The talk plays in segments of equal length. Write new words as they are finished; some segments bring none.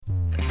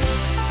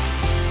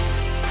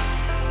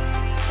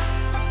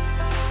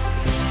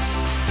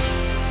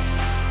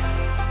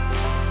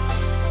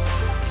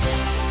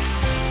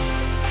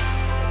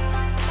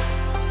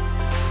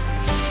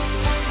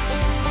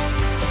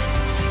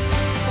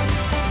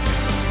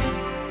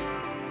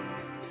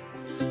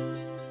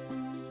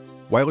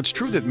While it's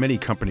true that many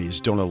companies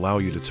don't allow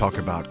you to talk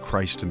about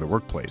Christ in the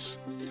workplace,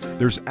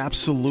 there's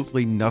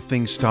absolutely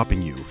nothing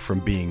stopping you from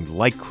being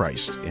like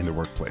Christ in the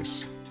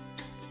workplace.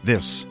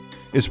 This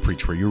is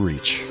Preach Where You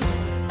Reach.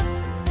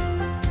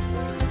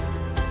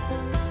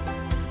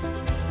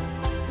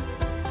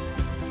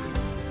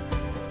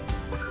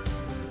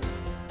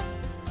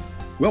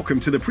 Welcome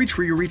to the Preach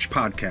Where You Reach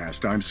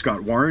podcast. I'm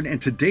Scott Warren, and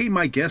today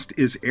my guest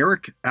is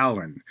Erik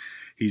Allen.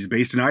 He's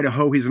based in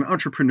Idaho. He's an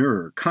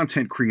entrepreneur,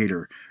 content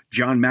creator,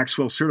 John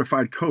Maxwell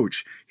certified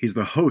coach. He's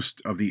the host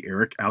of the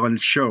Erik Allen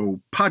Show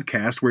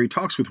podcast, where he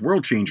talks with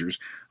world changers,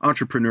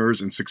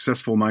 entrepreneurs, and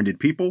successful-minded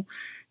people.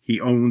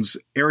 He owns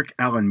Erik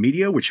Allen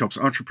Media, which helps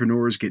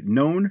entrepreneurs get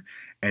known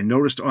and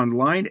noticed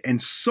online,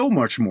 and so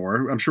much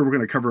more. I'm sure we're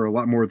going to cover a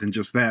lot more than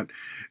just that.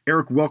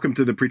 Erik, welcome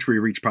to the Preach Where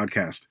You Reach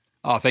podcast.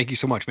 Oh, thank you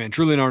so much, man.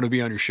 Truly an honor to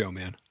be on your show,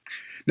 man.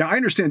 Now, I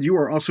understand you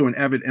are also an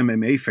avid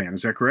MMA fan.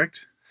 Is that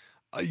correct?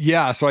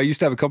 Yeah. So I used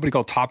to have a company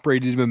called Top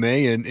Rated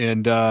MMA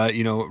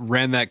and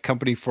ran that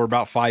company for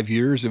about 5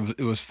 years.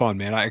 It was fun,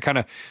 man. I kind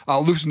of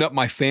loosened up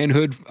my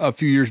fanhood a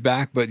few years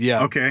back, but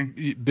yeah. Okay.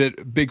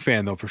 Big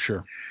fan though, for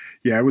sure.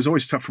 Yeah, it was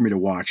always tough for me to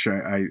watch.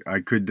 I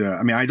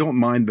don't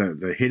mind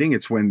the hitting.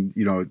 It's when,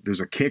 there's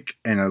a kick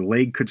and a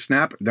leg could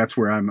snap. That's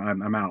where I'm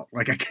out.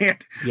 Like I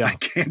can't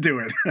do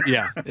it.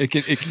 Yeah, it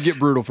can get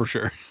brutal for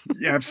sure.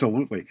 Yeah,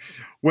 absolutely.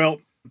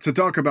 Well, to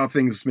talk about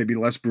things maybe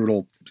less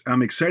brutal,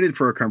 I'm excited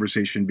for our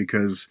conversation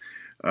because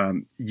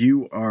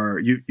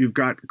you've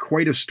got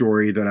quite a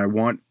story that I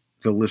want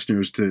the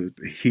listeners to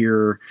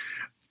hear.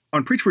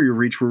 On Preach Where You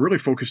Reach, we're really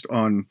focused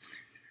on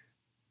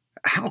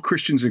how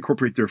Christians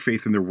incorporate their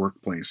faith in their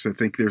workplace. I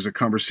think there's a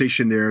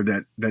conversation there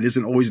that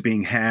isn't always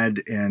being had,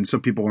 and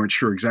some people aren't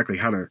sure exactly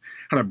how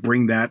to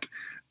bring that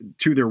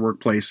to their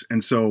workplace.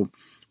 And so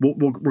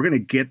we're going to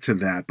get to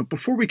that. But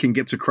before we can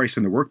get to Christ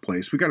in the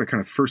workplace, we got to kind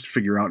of first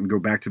figure out and go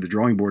back to the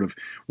drawing board of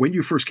when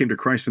you first came to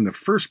Christ in the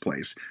first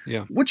place.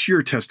 Yeah. What's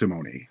your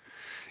testimony?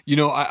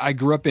 I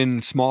grew up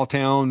in small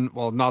town,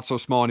 well, not so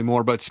small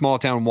anymore, but small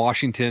town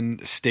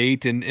Washington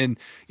State. And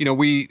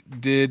we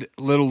did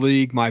Little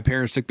League. My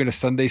parents took me to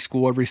Sunday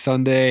school every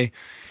Sunday.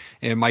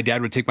 And my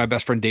dad would take my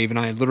best friend Dave and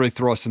I literally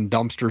throw us in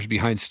dumpsters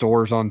behind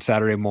stores on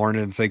Saturday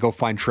morning and say, go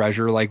find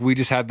treasure. Like we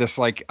just had this,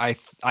 I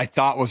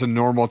thought was a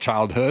normal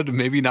childhood.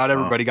 Maybe not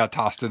everybody got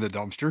tossed into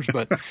dumpsters,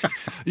 but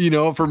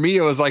for me,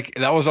 it was like,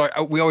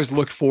 we always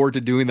looked forward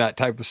to doing that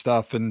type of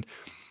stuff. And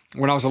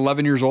when I was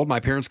 11 years old,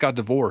 my parents got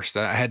divorced.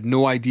 I had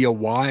no idea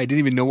why. I didn't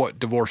even know what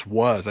divorce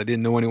was. I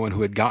didn't know anyone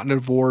who had gotten a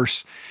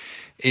divorce.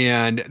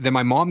 And then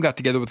my mom got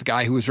together with a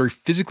guy who was very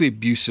physically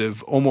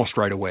abusive almost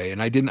right away.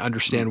 And I didn't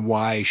understand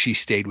why she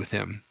stayed with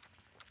him.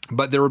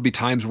 But there would be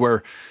times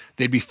where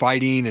they'd be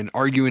fighting and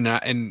arguing.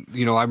 And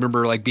I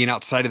remember being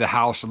outside of the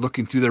house and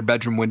looking through their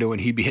bedroom window, and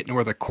he'd be hitting her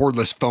with a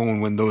cordless phone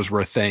when those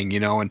were a thing,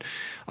 And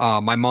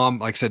my mom,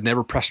 like I said,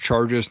 never pressed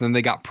charges. And then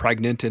they got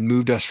pregnant and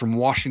moved us from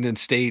Washington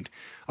State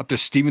up to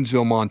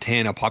Stevensville,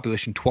 Montana,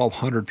 population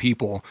 1,200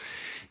 people.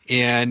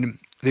 And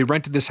they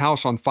rented this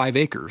house on 5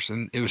 acres,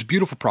 and it was a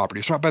beautiful property.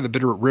 It's right by the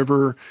Bitterroot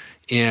River,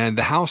 and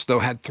the house, though,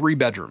 had 3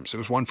 bedrooms. It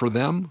was one for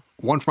them,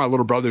 one for my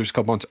little brother who's a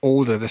couple months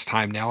older this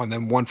time now, and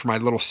then one for my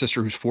little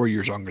sister who's 4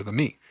 years younger than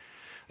me.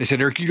 They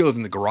said, Erik, you live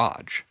in the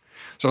garage.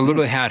 So I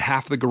literally had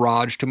half the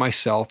garage to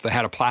myself. They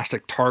had a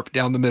plastic tarp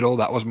down the middle.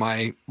 That was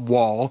my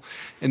wall.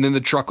 And then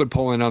the truck would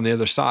pull in on the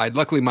other side.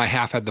 Luckily, my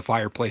half had the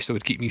fireplace that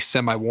would keep me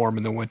semi-warm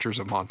in the winters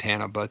of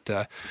Montana. But,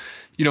 so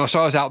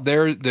I was out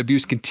there. The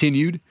abuse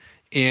continued.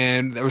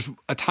 And there was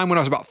a time when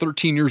I was about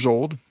 13 years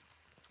old.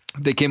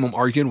 They came home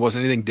arguing.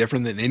 Wasn't anything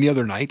different than any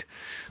other night.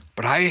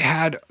 But I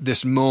had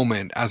this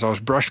moment as I was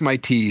brushing my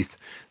teeth,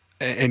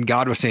 and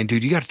God was saying,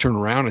 dude, you got to turn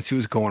around and see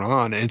what's going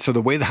on. And so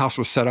the way the house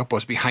was set up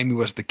was behind me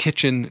was the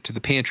kitchen to the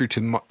pantry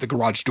to the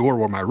garage door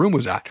where my room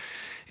was at.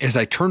 And as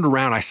I turned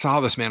around, I saw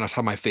this man on top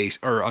of my face,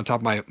 or on top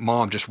of my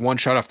mom, just one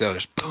shot off the other,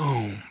 just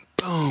boom,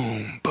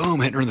 boom, boom,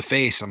 hitting her in the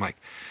face. I'm like,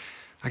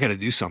 I got to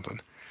do something.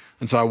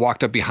 And so I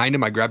walked up behind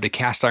him, I grabbed a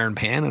cast iron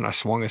pan, and I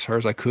swung as hard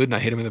as I could, and I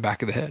hit him in the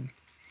back of the head.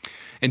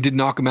 And didn't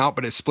knock him out,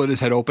 but it split his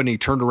head open. He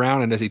turned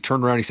around, and as he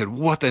turned around, he said,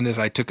 what? And as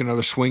I took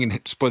another swing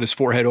and split his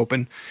forehead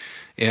open,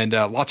 and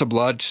lots of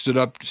blood, stood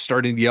up,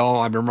 starting to yell.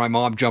 I remember my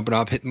mom jumping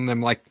up, hitting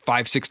them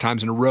 5-6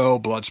 times in a row,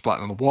 blood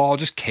splatting on the wall,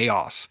 just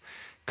chaos.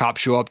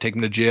 Cops show up, take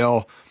him to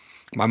jail.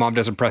 My mom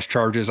doesn't press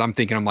charges. I'm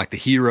thinking I'm like the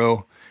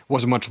hero.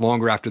 Wasn't much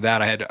longer after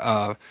that. I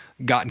had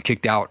gotten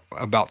kicked out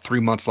about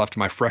 3 months left of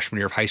my freshman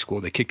year of high school.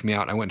 They kicked me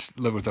out, and I went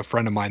and lived with a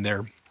friend of mine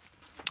there.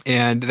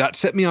 And that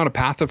set me on a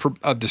path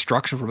of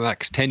destruction for the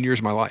next 10 years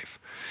of my life.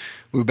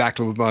 Moved back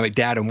to live with my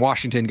dad in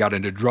Washington, got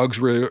into drugs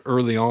really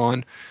early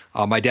on.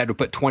 My dad would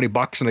put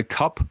 $20 in a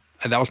cup,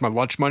 and that was my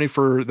lunch money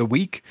for the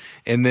week.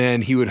 And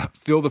then he would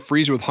fill the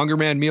freezer with Hunger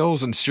Man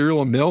meals and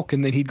cereal and milk,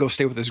 and then he'd go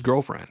stay with his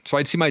girlfriend. So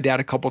I'd see my dad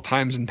a couple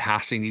times in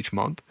passing each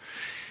month.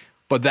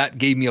 But that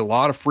gave me a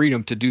lot of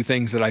freedom to do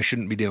things that I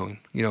shouldn't be doing.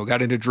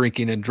 Got into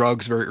drinking and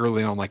drugs very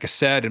early on, like I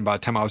said. And by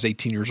the time I was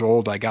 18 years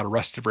old, I got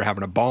arrested for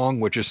having a bong,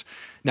 which is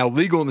now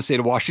legal in the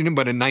state of Washington.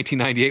 But in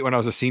 1998, when I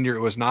was a senior,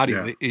 it was not.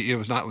 It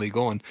was not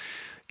legal. And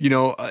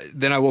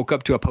Then I woke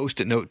up to a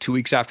Post-it note 2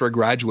 weeks after I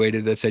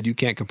graduated that said, you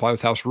can't comply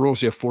with house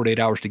rules. You have 48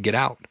 hours to get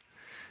out.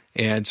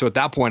 And so at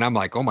that point, I'm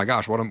like, oh my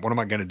gosh, what am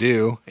I going to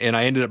do? And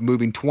I ended up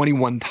moving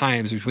 21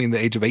 times between the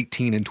age of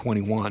 18 and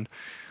 21,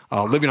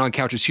 living on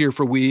couches here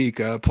for a week,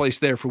 a place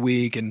there for a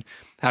week, and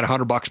had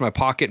 $100 in my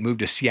pocket, moved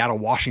to Seattle,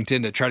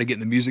 Washington to try to get in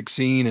the music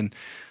scene, and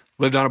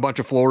lived on a bunch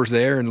of floors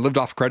there and lived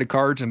off credit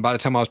cards. And by the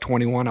time I was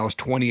 21, I was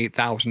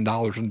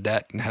 $28,000 in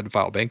debt and had to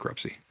file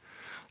bankruptcy.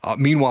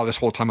 Meanwhile, this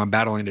whole time I'm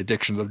battling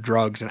addictions of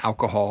drugs and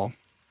alcohol,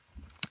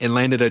 and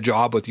landed a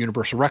job with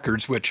Universal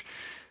Records, which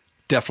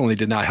definitely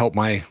did not help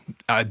my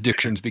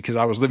addictions because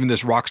I was living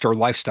this rock star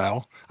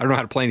lifestyle. I don't know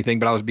how to play anything,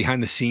 but I was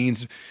behind the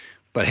scenes,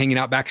 but hanging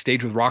out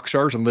backstage with rock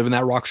stars and living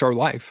that rock star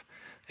life.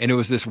 And it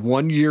was this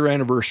 1 year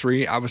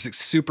anniversary. I was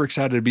super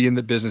excited to be in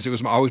the business. It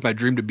was always my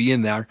dream to be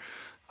in there,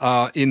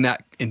 in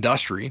that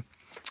industry.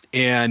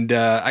 And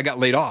I got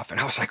laid off, and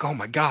I was like, oh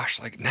my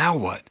gosh, like now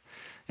what?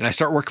 And I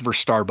start working for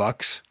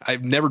Starbucks.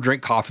 I've never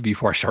drank coffee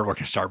before I started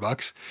working at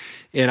Starbucks.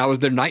 And I was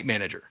their night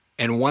manager.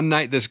 And one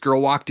night this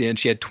girl walked in,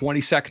 she had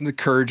 20 seconds of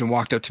courage and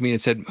walked up to me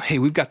and said, hey,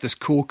 we've got this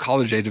cool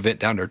college age event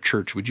down at our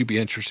church. Would you be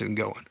interested in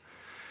going?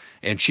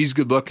 And she's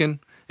good looking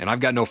and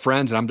I've got no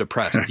friends and I'm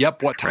depressed.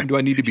 Yep. What time do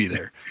I need to be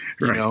there?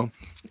 You know?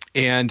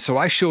 And so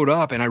I showed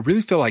up and I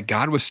really feel like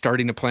God was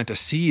starting to plant a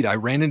seed. I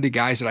ran into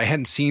guys that I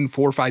hadn't seen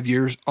 4 or 5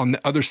 years on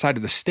the other side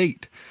of the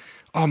state.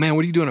 Oh man,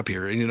 what are you doing up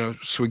here? And,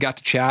 so we got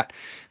to chat.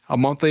 A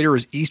month later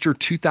was Easter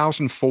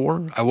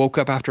 2004. I woke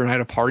up after a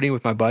night of partying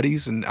with my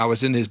buddies and I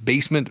was in his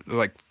basement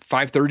like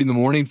 5:30 in the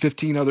morning,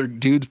 15 other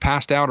dudes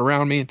passed out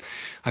around me. And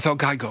I felt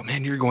God go,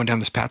 man, you're going down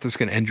this path that's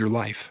going to end your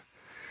life.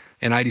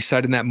 And I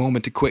decided in that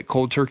moment to quit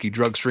cold turkey,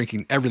 drugs,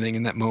 drinking, everything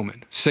in that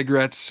moment.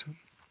 Cigarettes,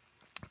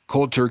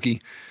 cold turkey,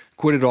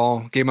 quit it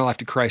all, gave my life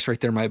to Christ right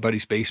there in my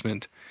buddy's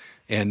basement.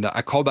 And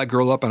I called that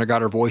girl up and I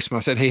got her voicemail.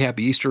 I said, hey,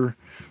 happy Easter.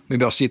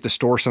 Maybe I'll see you at the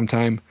store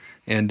sometime.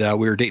 And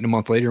we were dating a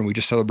month later and we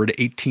just celebrated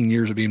 18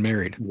 years of being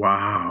married.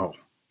 Wow.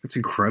 That's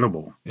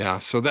incredible. Yeah.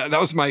 So that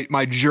was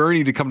my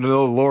journey to come to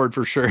know the Lord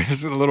for sure.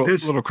 It's a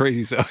little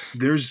crazy. So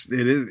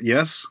it is.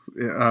 Yes.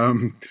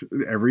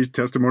 Every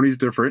testimony is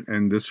different.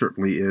 And this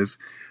certainly is.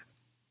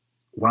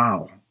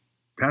 Wow.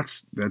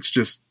 That's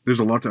just, there's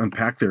a lot to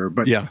unpack there,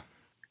 but yeah,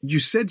 you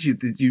said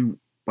that you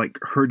like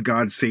heard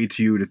God say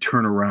to you to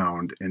turn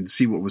around and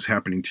see what was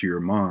happening to your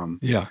mom.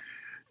 Yeah.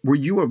 Were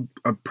you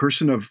a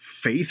person of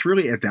faith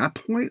really at that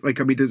point?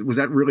 Like, I mean, was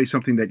that really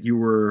something that you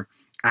were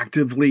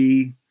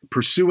actively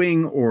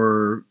pursuing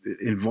or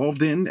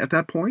involved in at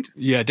that point?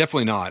 Yeah,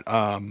 definitely not.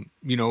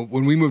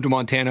 When we moved to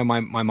Montana,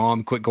 my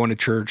mom quit going to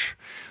church.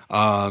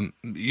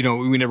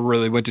 We never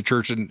really went to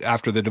church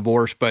after the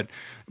divorce, but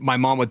my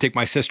mom would take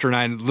my sister and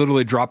I and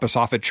literally drop us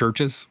off at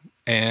churches,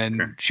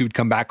 and she would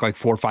come back like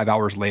 4 or 5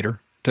 hours later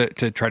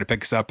to try to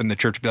pick us up, and the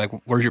church would be like,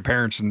 where's your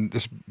parents? And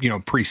this,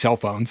 pre-cell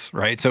phones,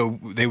 right? So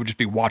they would just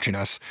be watching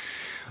us,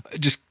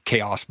 just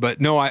chaos. But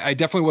no, I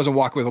definitely wasn't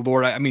walking with the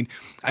Lord.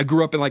 I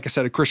grew up in, like I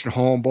said, a Christian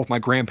home. Both my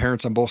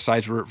grandparents on both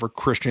sides were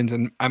Christians,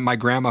 and my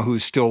grandma,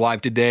 who's still alive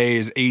today,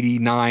 is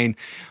 89.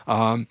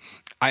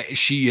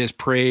 She has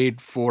prayed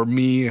for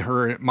me,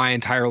 my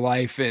entire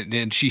life,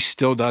 and she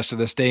still does to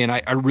this day. And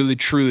I really,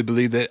 truly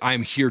believe that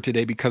I'm here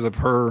today because of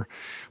her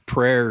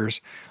prayers.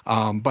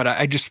 But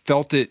I just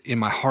felt it in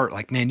my heart,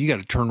 like, man, you got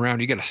to turn around,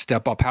 you got to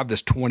step up, have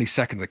this 20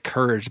 seconds of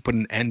courage to put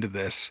an end to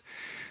this,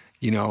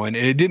 and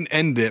it didn't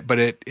end it, but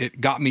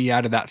it got me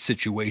out of that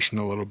situation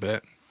a little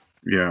bit.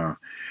 Yeah.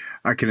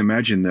 I can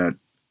imagine that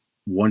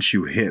once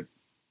you hit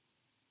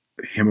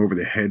him over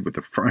the head with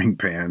the frying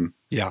pan,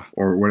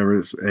 or whatever it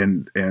is,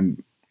 and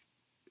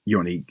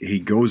he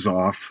goes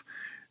off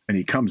and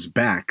he comes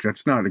back.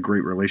 That's not a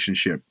great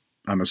relationship,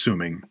 I'm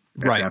assuming.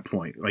 At that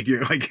point,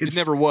 it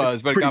never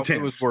was, but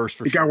it was worse.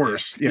 It got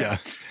worse. Yeah.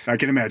 I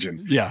can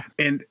imagine. Yeah,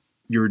 and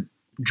your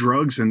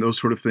drugs and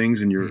those sort of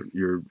things, and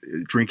your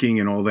drinking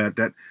and all that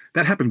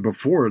that happened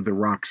before the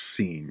rock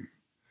scene.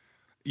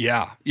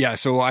 Yeah.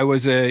 So I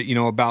was it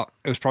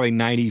was probably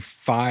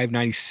 95,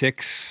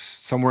 96,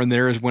 somewhere in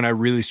there is when I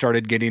really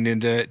started getting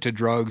into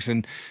drugs.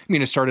 And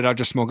it started out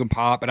just smoking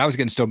pot, but I was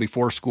getting stoned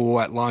before school,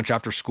 at lunch,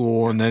 after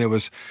school. And then it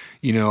was,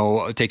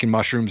 taking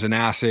mushrooms and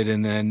acid,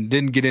 and then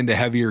didn't get into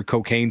heavier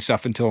cocaine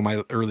stuff until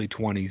my early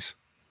 20s.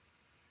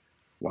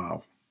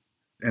 Wow.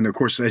 And of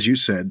course, as you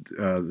said,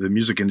 the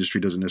music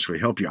industry doesn't necessarily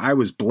help you. I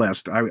was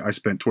blessed. I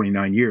spent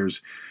 29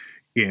 years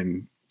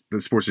in the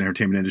sports and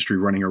entertainment industry,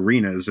 running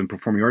arenas and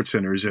performing arts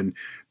centers, and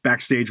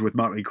backstage with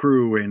Motley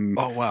Crue and,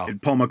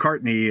 and Paul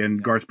McCartney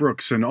and Garth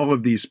Brooks and all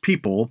of these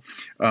people.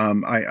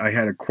 I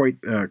had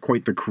quite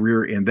the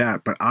career in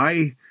that, but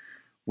I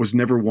was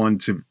never one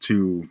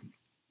to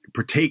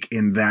partake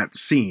in that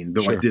scene,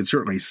 though I did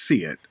certainly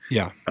see it.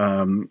 Yeah.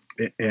 And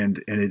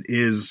it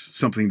is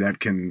something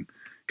that can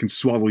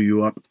swallow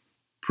you up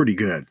pretty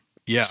good.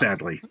 Yeah.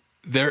 Sadly.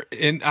 There,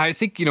 and I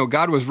think,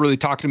 God was really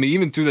talking to me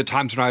even through the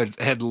times when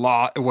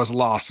I was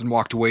lost and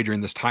walked away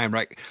during this time,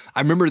 right? I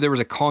remember there was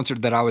a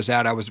concert that I was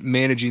at. I was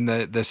managing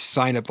the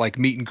sign up, like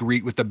meet and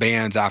greet with the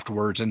bands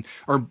afterwards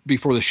or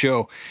before the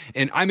show.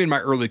 And I'm in my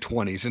early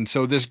 20s. And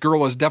so this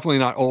girl was definitely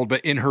not old, but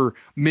in her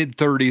mid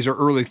 30s or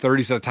early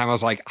 30s at the time. I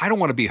was like, I don't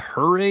want to be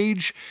her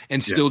age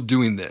and still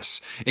doing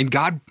this. And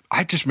God,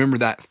 I just remember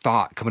that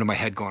thought coming to my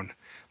head going,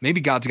 maybe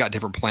God's got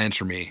different plans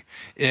for me.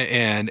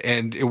 And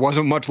it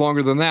wasn't much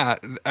longer than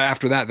that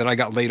after that I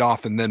got laid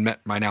off and then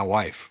met my now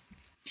wife.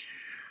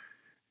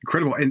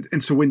 Incredible.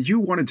 And so when you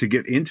wanted to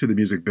get into the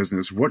music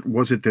business, what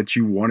was it that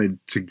you wanted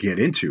to get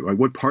into? Like,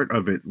 what part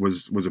of it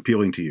was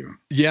appealing to you?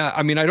 Yeah.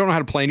 I mean, I don't know how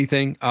to play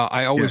anything.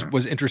 I always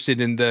was interested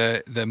in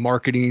the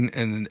marketing.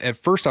 And at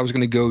first I was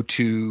going to go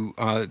to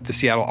the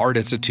Seattle Art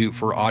Institute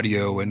for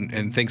audio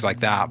and things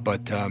like that,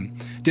 but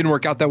didn't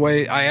work out that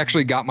way. I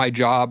actually got my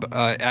job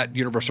at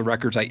Universal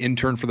Records. I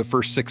interned for the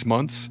first 6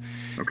 months.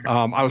 Okay.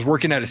 I was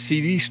working at a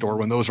CD store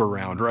when those were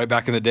around, right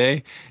back in the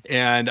day.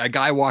 And a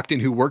guy walked in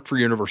who worked for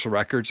Universal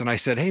Records. And I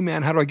said, hey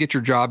man, how do I get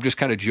your job? Just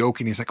kind of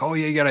joking. He's like, oh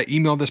yeah, you got to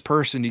email this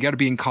person. You got to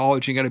be in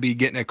college. You got to be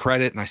getting a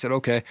credit. And I said,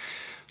 okay.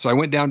 So I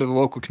went down to the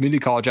local community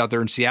college out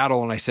there in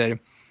Seattle and I said,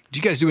 do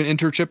you guys do an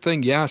internship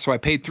thing? Yeah. So I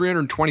paid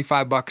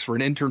 $325 for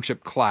an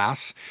internship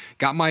class,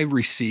 got my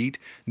receipt,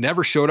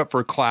 never showed up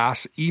for a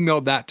class,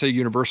 emailed that to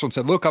Universal and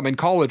said, look, I'm in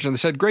college. And they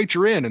said, great,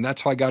 you're in. And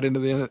that's how I got into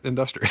the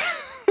industry.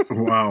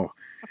 Wow.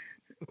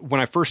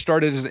 When I first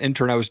started as an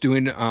intern, I was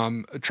doing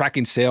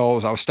tracking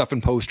sales. I was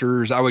stuffing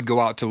posters. I would go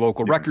out to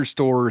local record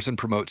stores and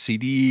promote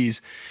CDs.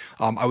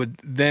 I would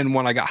then,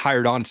 when I got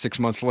hired on 6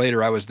 months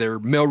later, I was their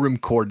mailroom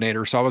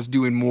coordinator. So I was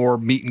doing more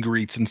meet and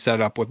greets and set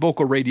up with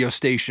local radio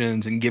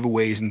stations and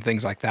giveaways and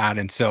things like that.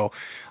 And so,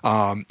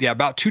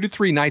 about 2 to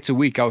 3 nights a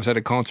week, I was at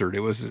a concert.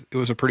 It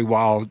was a pretty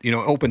wild,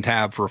 open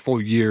tab for a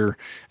full year.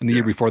 And the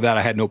year before that,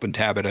 I had an open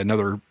tab at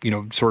another,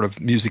 sort of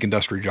music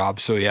industry job.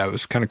 So yeah, it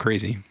was kind of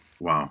crazy.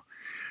 Wow.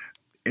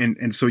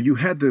 And so you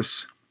had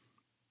this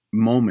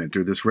moment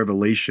or this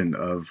revelation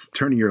of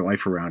turning your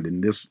life around in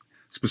this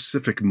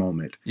specific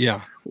moment.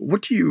 Yeah.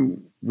 What do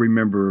you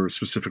remember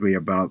specifically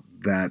about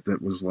that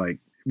was like,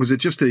 was it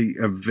just a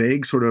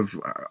vague sort of,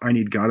 I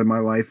need God in my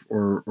life,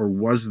 or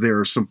was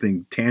there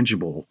something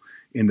tangible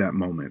in that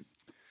moment?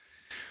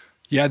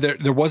 Yeah,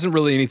 there wasn't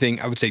really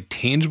anything I would say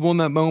tangible in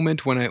that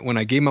moment when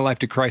I gave my life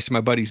to Christ in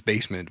my buddy's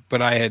basement.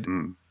 But I had,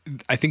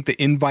 I think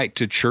the invite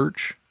to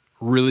church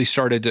really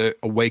started to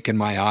awaken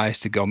my eyes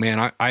to go,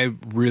 man, I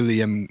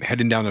really am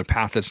heading down a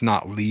path that's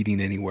not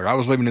leading anywhere. I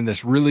was living in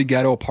this really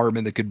ghetto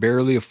apartment that could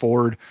barely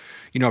afford,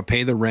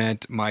 pay the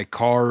rent. My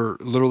car,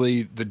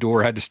 literally the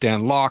door had to stay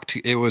unlocked.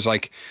 It was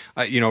like,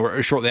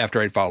 shortly after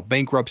I'd filed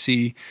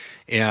bankruptcy.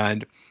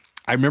 And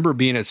I remember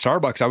being at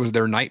Starbucks. I was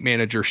their night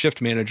manager,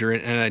 shift manager,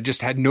 and I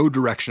just had no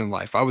direction in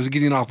life. I was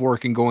getting off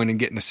work and going and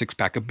getting a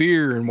 6-pack of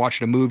beer and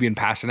watching a movie and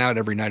passing out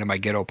every night in my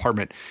ghetto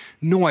apartment.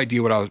 No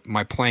idea what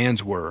my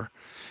plans were.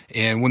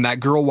 And when that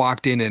girl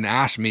walked in and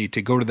asked me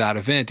to go to that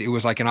event, it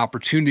was like an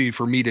opportunity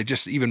for me to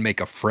just even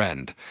make a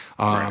friend.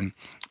 Right.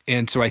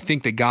 And so I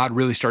think that God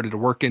really started to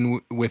work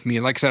in with me.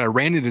 And like I said, I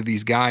ran into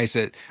these guys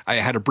that I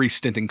had a brief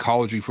stint in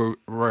college before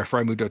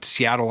I moved out to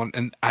Seattle.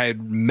 And I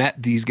had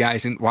met these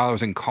guys while I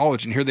was in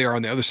college. And here they are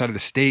on the other side of the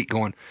state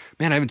going,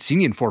 man, I haven't seen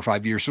you in 4 or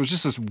 5 years. So it was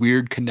just this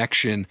weird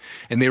connection.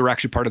 And they were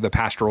actually part of the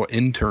pastoral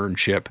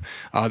internship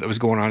that was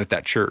going on at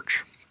that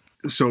church.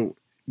 So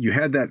you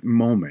had that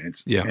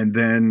moment. Yeah. And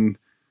then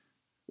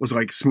was it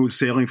like smooth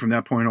sailing from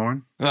that point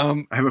on?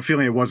 I have a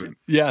feeling it wasn't.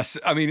 Yes.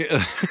 I mean,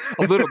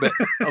 a little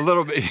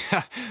bit.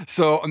 Yeah.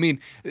 So, I mean,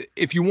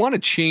 if you want to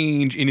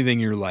change anything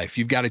in your life,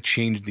 you've got to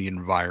change the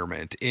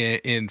environment.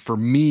 And for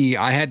me,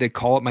 I had to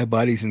call up my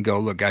buddies and go,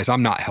 look, guys,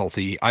 I'm not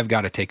healthy. I've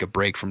got to take a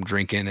break from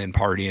drinking and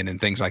partying and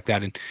things like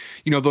that. And,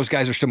 those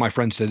guys are still my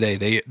friends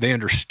today. They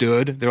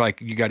understood. They're like,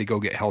 you got to go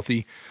get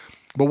healthy.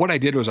 But what I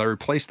did was I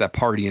replaced that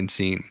partying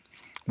scene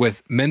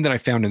with men that I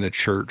found in the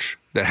church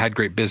that had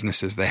great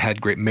businesses, they had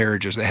great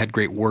marriages, they had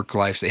great work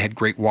lives, they had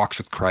great walks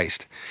with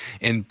Christ.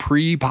 And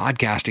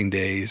pre-podcasting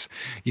days,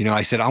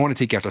 I said, I want to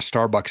take you out to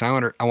Starbucks. I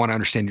want to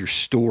understand your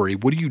story.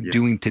 What are you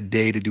doing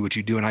today to do what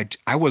you do? And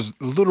I was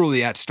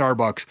literally at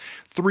Starbucks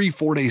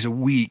 3-4 days a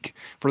week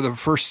for the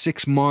first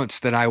 6 months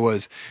that I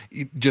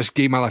just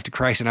gave my life to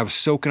Christ. And I was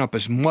soaking up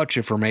as much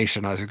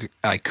information as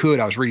I could.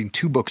 I was reading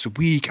 2 books a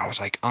week. I was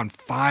like on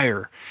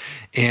fire.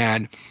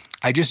 And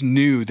I just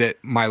knew that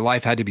my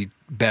life had to be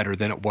better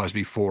than it was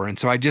before. And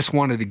so I just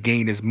wanted to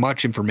gain as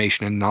much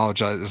information and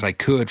knowledge as I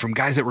could from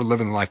guys that were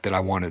living the life that I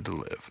wanted to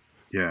live.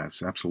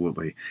 Yes,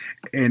 absolutely.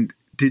 And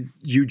did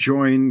you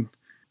join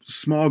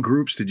small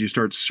groups? Did you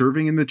start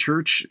serving in the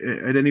church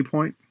at any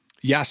point?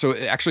 Yeah. So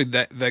actually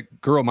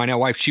that girl, my now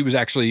wife, she was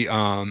actually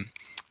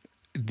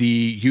the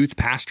youth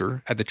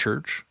pastor at the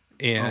church.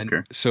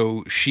 And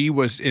so she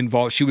was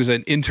involved. She was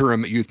an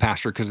interim youth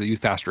pastor because the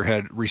youth pastor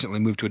had recently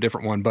moved to a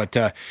different one. But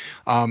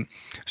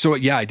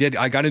I did.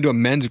 I got into a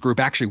men's group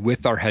actually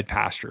with our head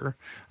pastor,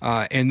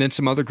 and then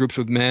some other groups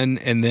with men.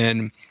 And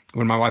then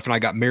When my wife and I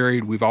got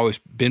married, we've always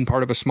been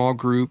part of a small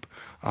group.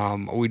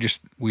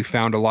 We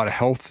found a lot of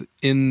health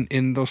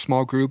in those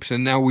small groups,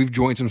 and now we've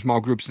joined some small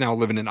groups now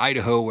living in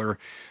Idaho where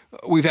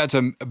we've had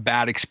some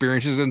bad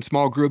experiences in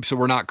small groups, so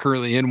we're not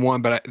currently in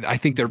one, but I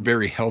think they're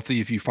very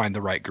healthy if you find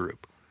the right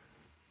group.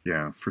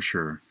 Yeah, for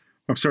sure.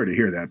 I'm sorry to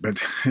hear that, but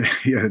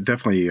yeah,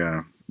 definitely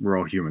we're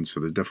all humans, so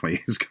there definitely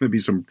is going to be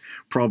some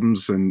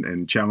problems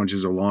and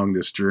challenges along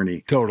this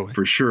journey. Totally.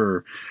 For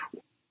sure.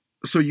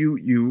 So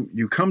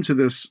you come to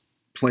this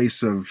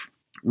place of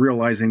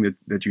realizing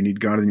that you need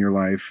God in your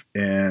life,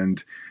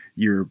 and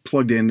you're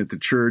plugged in at the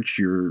church.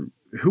 Who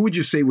would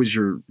you say was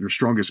your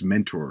strongest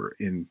mentor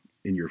in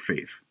your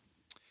faith?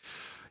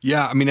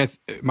 Yeah, I mean,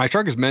 my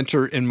strongest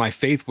mentor in my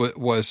faith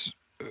was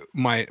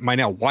my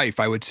now wife,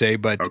 I would say,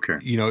 but okay.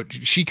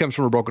 She comes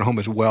from a broken home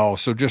as well.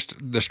 So just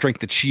the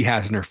strength that she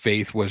has in her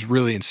faith was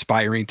really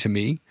inspiring to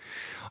me.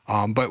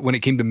 But when it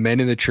came to men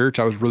in the church,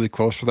 I was really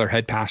close with our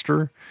head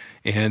pastor,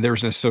 and there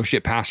was an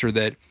associate pastor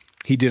that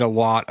he did a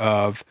lot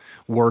of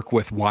work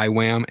with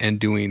YWAM and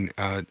doing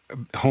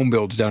home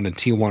builds down in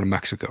Tijuana,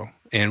 Mexico.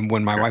 And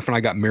when my wife and I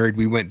got married,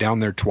 we went down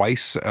there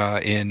twice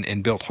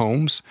and built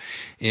homes.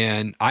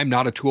 And I'm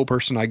not a tool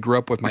person. I grew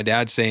up with my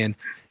dad saying,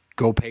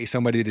 go pay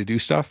somebody to do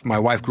stuff. My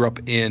wife grew up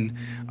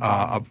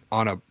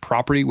on a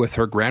property with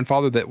her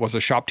grandfather that was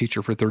a shop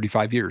teacher for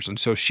 35 years. And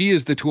so she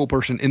is the tool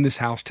person in this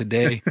house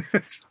today.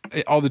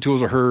 All the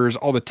tools are hers.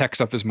 All the tech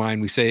stuff is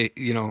mine. We say,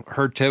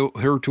 her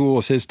tool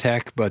is his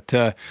tech. But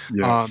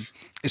yes.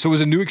 So it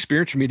was a new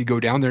experience for me to go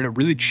down there, and it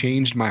really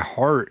changed my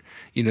heart,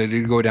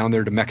 to go down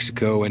there to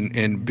Mexico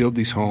and build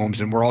these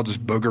homes. And we're all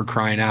just booger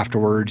crying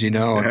afterwards,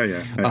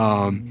 Yeah.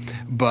 I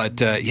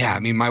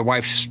mean, my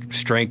wife's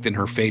strength and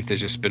her faith has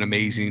just been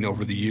amazing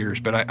over the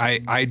years. But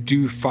I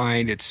do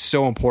find it's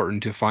so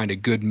important to find a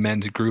good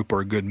men's group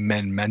or a good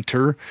men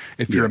mentor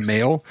if you're a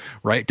male,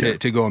 right,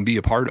 to go and be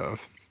a part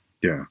of.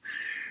 Yeah.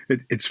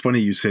 It's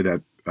funny you say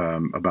that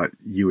about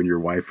you and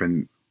your wife,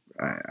 and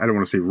I don't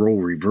want to say role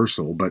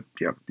reversal, but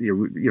it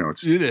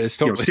is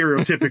totally.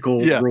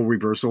 Stereotypical role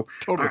reversal.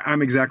 Totally.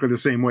 I'm exactly the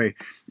same way.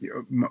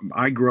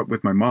 I grew up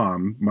with my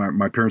mom.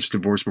 My parents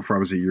divorced before I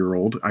was a year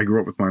old. I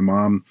grew up with my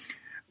mom.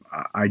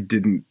 I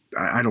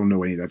don't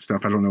know any of that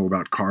stuff. I don't know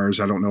about cars.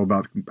 I don't know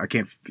about, I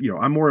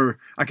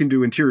can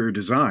do interior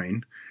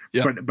design,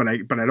 but I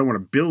don't want to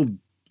build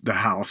the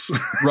house.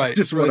 Right.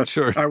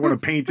 Sure. I want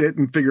to paint it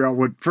and figure out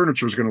what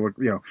furniture is going to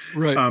look,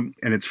 Right. And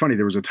it's funny.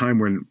 There was a time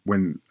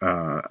when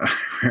I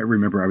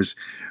remember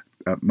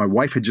my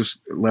wife had just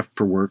left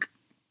for work,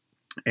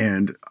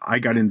 and I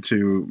got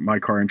into my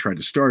car and tried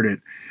to start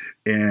it,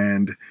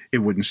 and it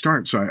wouldn't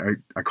start. So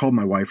I called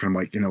my wife, and I'm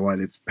like, you know what?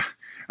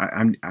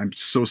 I'm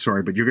so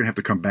sorry, but you're going to have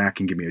to come back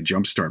and give me a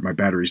jump start. My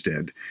battery's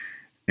dead.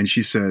 And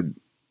she said,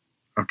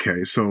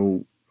 okay,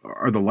 so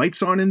are the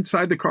lights on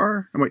inside the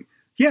car? I'm like,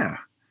 yeah.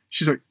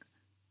 She's like,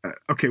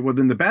 okay, well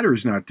then the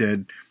battery's not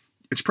dead.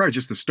 It's probably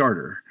just the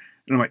starter.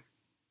 And I'm like,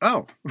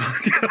 oh,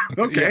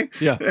 okay.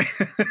 Yeah.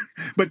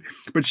 But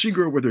she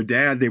grew up with her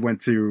dad. They went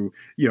to,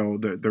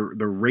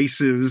 the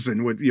races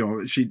and what,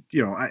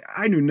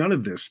 I knew none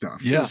of this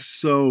stuff. Yeah. It was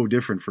so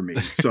different for me.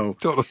 So,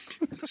 Totally.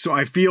 So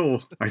I feel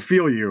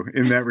you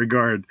in that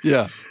regard.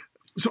 Yeah.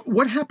 So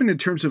what happened in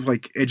terms of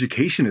like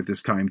education at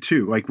this time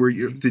too? Like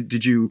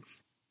did you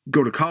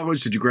go to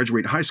college? Did you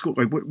graduate high school?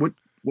 Like what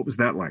was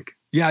that like?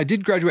 Yeah, I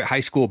did graduate high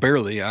school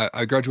barely.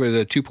 I graduated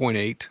at a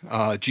 2.8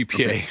 GPA.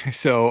 Okay.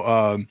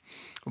 So,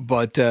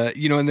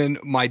 and then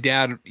my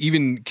dad,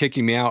 even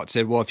kicking me out,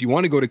 said, well, if you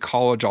want to go to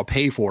college, I'll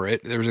pay for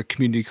it. There was a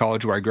community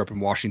college where I grew up in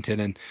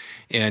Washington.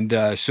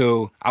 And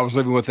so I was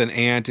living with an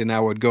aunt, and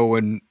I would go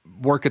and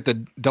work at the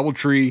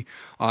DoubleTree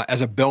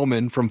as a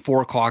bellman from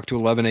 4 o'clock to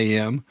 11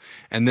 a.m.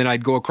 And then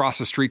I'd go across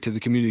the street to the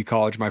community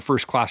college. My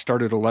first class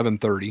started at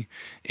 11:30,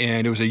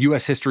 and it was a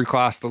U.S. history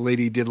class. The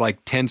lady did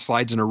like 10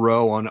 slides in a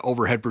row on an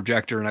overhead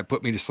projector, and it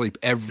put me to sleep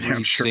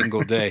every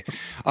single day.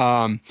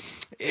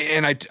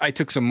 And I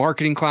took some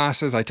marketing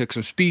classes. I took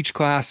some speech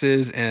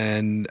classes,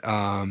 and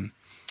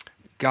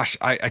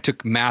I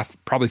took math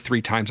probably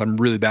 3 times. I'm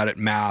really bad at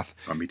math.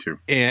 Me too.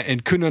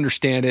 And couldn't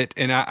understand it.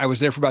 And I was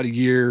there for about a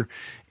year,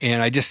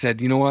 and I just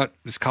said, you know what,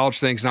 this college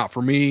thing's not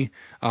for me.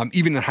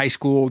 Even in high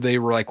school, they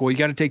were like, well, you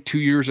got to take 2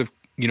 years of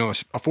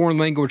a foreign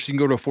language, so you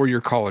can go to a 4-year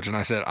college. And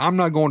I said, I'm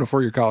not going to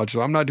 4-year college,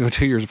 so I'm not doing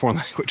 2 years of foreign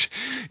language.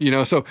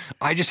 So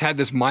I just had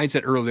this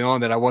mindset early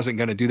on that I wasn't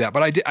going to do that.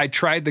 But I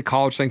tried the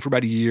college thing for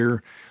about a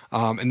year.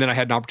 And then I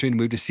had an opportunity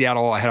to move to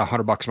Seattle. I had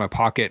 $100 in my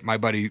pocket. My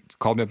buddy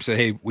called me up and said,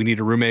 hey, we need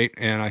a roommate.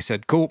 And I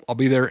said, cool, I'll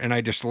be there. And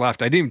I just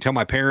left. I didn't even tell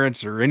my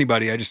parents or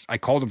anybody. I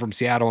called them from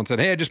Seattle and said,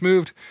 hey, I just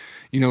moved.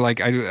 I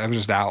was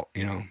just out,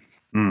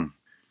 Mm.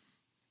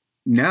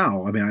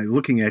 Now, I mean,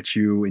 looking at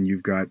you, and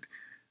you've got,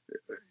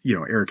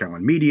 Erik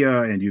Allen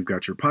Media, and you've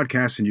got your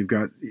podcast, and you've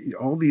got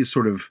all these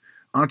sort of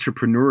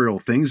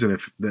entrepreneurial things that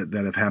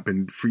have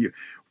happened for you.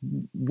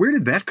 Where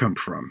did that come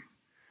from?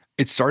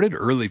 It started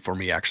early for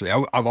me, actually.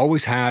 I've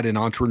always had an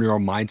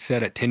entrepreneurial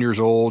mindset. At 10 years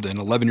old and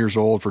 11 years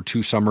old, for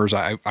 2 summers,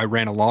 I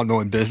ran a lawn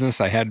mowing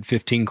business. I had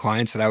 15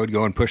 clients that I would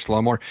go and push the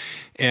lawnmower.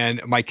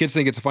 And my kids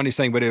think it's the funniest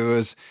thing, but it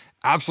was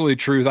absolutely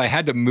truth. I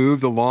had to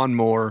move the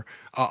lawnmower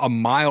a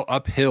mile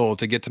uphill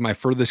to get to my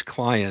furthest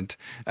client,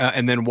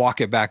 and then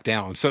walk it back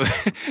down. So,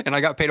 and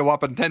I got paid a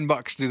whopping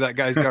 $10 to do that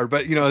guy's yard.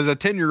 But, as a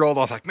 10-year-old,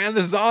 I was like, man,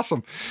 this is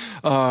awesome.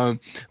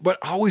 But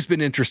always been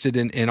interested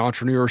in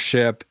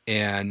entrepreneurship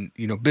and,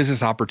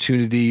 business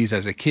opportunities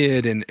as a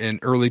kid and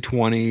early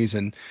 20s.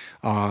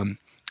 And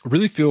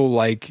really feel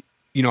like,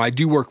 I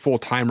do work full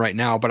time right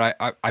now, but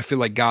I feel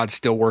like God's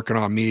still working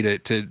on me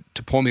to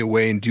pull me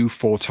away and do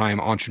full time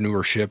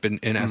entrepreneurship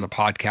and as a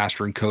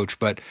podcaster and coach.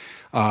 But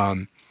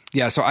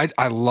yeah, so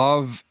I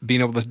love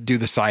being able to do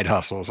the side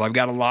hustles. I've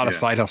got a lot of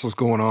side hustles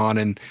going on,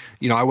 and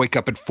I wake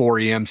up at 4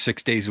 a.m.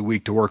 6 days a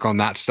week to work on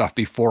that stuff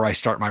before I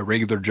start my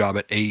regular job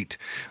at 8.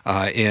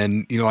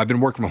 And I've been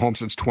working from home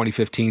since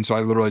 2015, so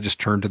I literally just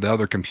turned to the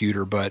other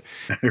computer. But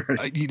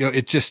Right.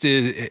 it just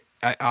is.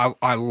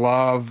 I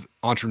love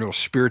entrepreneurial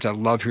spirits. I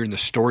love hearing the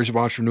stories of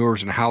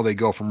entrepreneurs and how they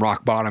go from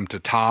rock bottom to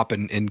top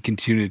and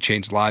continue to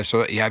change lives.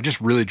 So yeah, I'm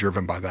just really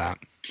driven by that.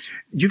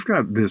 You've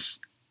got this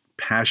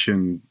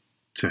passion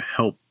to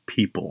help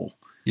people.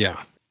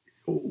 Yeah.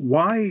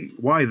 Why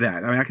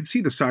that? I mean, I can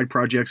see the side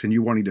projects and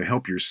you wanting to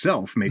help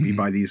yourself maybe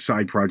by these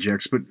side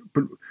projects, but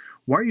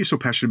why are you so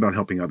passionate about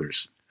helping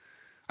others?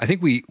 I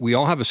think we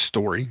all have a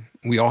story.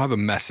 We all have a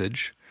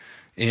message.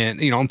 And,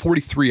 I'm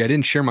 43. I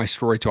didn't share my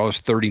story till I was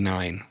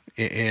 39.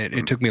 And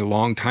it took me a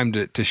long time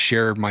to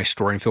share my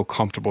story and feel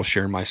comfortable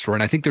sharing my story.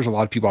 And I think there's a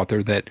lot of people out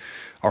there that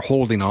are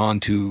holding on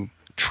to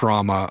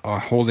trauma,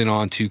 holding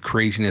on to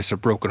craziness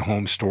of broken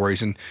home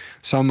stories. And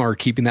some are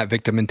keeping that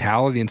victim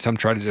mentality and some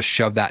try to just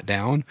shove that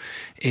down.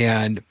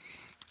 And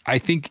I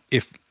think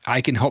if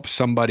I can help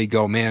somebody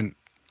go, man,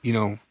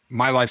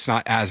 my life's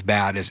not as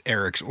bad as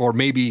Erik's, or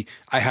maybe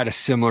I had a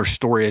similar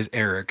story as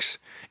Erik's,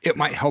 it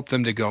might help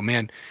them to go,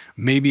 man,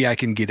 maybe I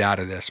can get out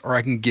of this or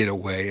I can get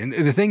away. And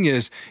the thing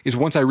is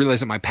once I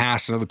realized that my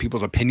past and other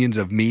people's opinions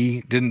of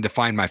me didn't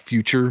define my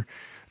future,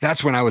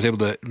 that's when I was able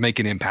to make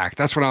an impact.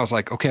 That's when I was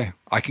like, okay,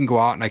 I can go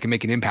out and I can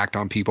make an impact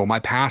on people. My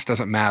past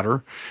doesn't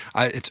matter.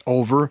 It's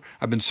over.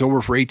 I've been sober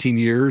for 18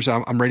 years.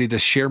 I'm ready to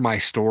share my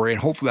story, and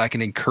hopefully I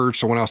can encourage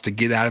someone else to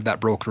get out of that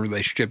broken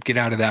relationship, get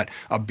out of that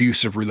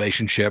abusive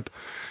relationship,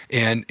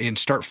 and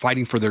start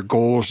fighting for their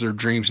goals, their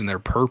dreams, and their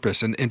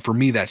purpose. And for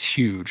me, that's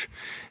huge.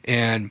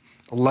 And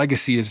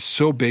legacy is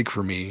so big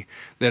for me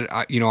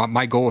that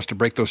my goal is to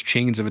break those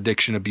chains of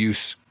addiction,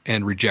 abuse,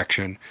 and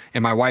rejection.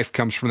 And my wife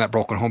comes from that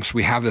broken home. So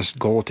we have this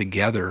goal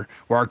together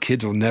where our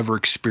kids will never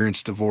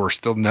experience divorce.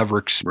 They'll never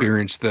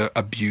experience the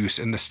abuse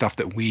and the stuff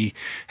that we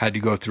had to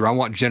go through. I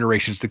want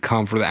generations to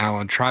come for the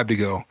Allen tribe to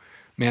go,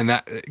 man,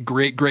 that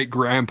great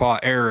grandpa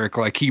Erik,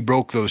 like he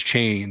broke those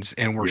chains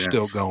and we're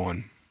still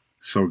going.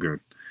 So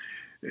good.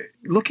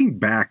 Looking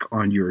back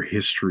on your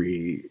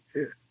history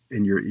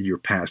in your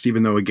past,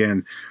 even though,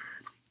 again,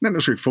 not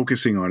necessarily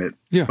focusing on it,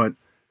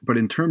 but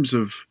in terms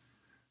of,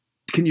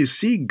 can you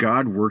see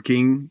God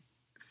working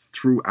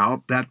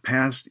throughout that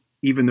past,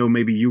 even though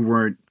maybe you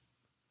weren't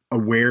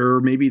aware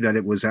maybe that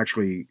it was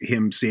actually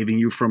him saving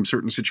you from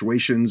certain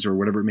situations or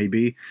whatever it may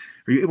be?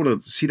 Are you able to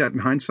see that in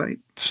hindsight?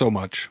 So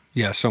much.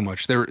 Yeah, so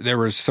much. There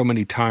were so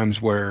many times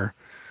where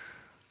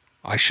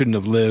I shouldn't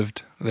have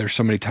lived. There's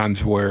so many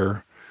times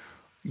where,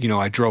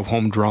 I drove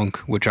home drunk,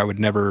 which I would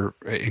never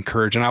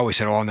encourage. And I always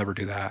said, I'll never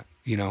do that.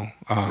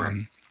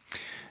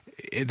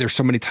 There's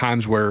so many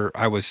times where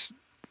I was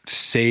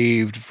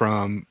saved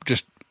from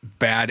just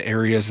bad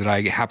areas that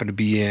I happened to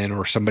be in,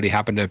 or somebody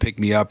happened to pick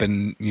me up.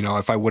 And,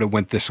 if I would have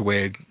went this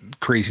way,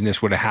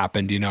 craziness would have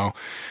happened,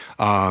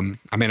 I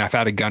mean, I've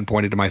had a gun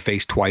pointed to my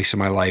face twice in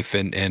my life,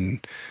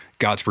 and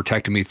God's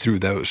protected me through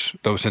those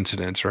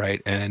incidents.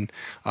 Right. And,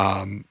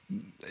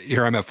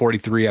 here I'm at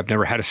 43. I've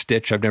never had a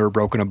stitch. I've never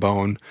broken a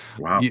bone.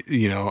 Wow.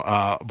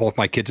 Both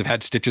my kids have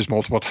had stitches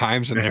multiple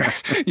times, and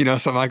they're,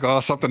 so I'm like, oh,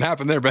 something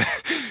happened there. But,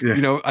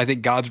 I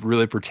think God's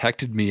really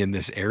protected me in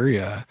this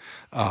area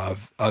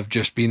of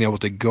just being able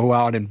to go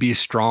out and be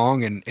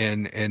strong.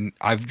 And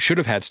I should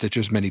have had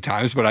stitches many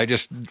times, but I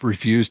just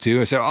refused to.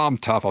 I said, oh, I'm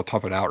tough. I'll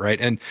tough it out.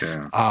 Right. And,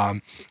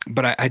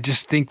 but I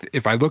just think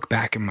if I look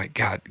back, I'm like,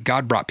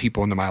 God brought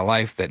people into my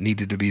life that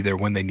needed to be there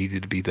when they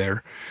needed to be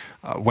there.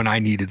 When I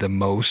needed them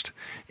most.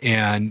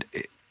 And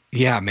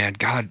yeah, man,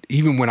 God,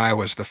 even when I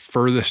was the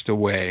furthest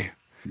away,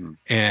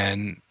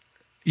 and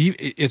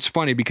it's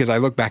funny because I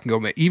look back and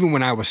go, even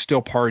when I was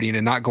still partying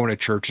and not going to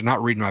church and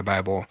not reading my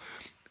Bible,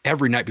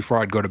 every night before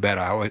I'd go to bed,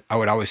 I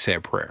would always say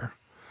a prayer.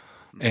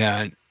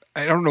 And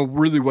I don't know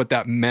really what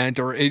that meant,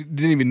 or it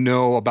didn't even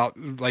know about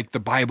like the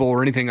Bible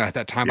or anything at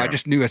that time. I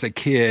just knew as a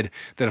kid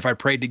that if I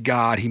prayed to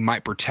God, he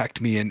might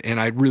protect me. And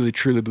I really,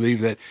 truly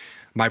believe that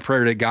my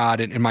prayer to God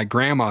and my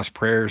grandma's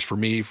prayers for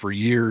me for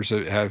years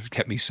have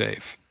kept me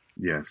safe.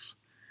 Yes,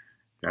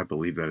 I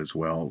believe that as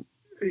well.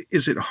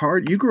 Is it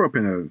hard? You grew up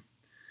in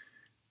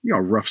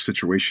a rough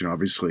situation,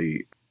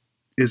 obviously.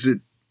 Is it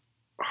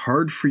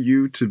hard for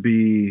you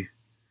to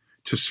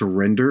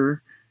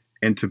surrender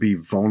and to be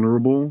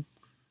vulnerable,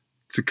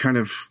 to kind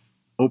of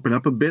open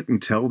up a bit and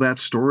tell that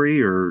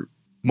story? Or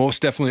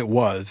most definitely it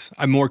was.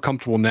 I'm more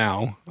comfortable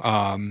now.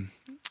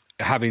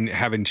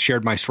 having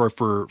shared my story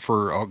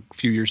for a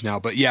few years now.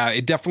 But yeah,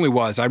 it definitely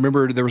was. I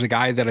remember there was a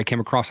guy that I came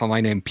across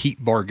online named Pete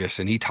Vargas,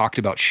 and he talked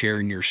about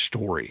sharing your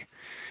story.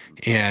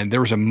 And there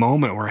was a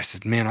moment where I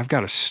said, man, I've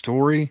got a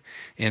story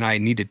and I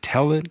need to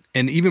tell it.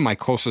 And even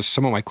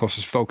some of my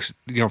closest folks,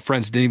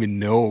 friends didn't even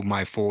know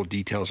my full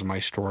details of my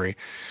story.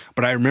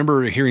 But I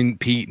remember hearing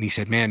Pete, and he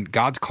said, man,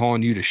 God's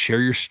calling you to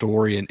share your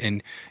story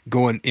and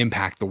go and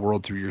impact the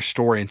world through your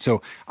story. And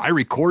so I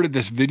recorded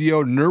this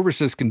video, nervous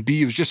as can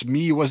be. It was just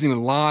me. It wasn't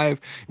even live.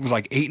 It was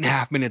like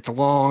 8.5 minutes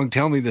long.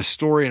 Tell me this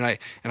story. And I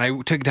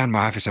took it down to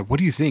my wife. I said, what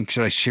do you think?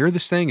 Should I share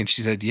this thing? And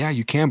she said, yeah,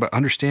 you can, but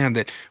understand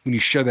that when you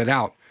share that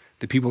out,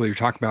 the people that you're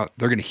talking about,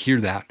 they're going to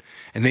hear that,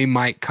 and they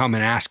might come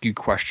and ask you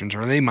questions,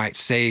 or they might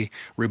say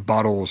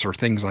rebuttals or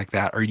things like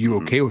that. Are you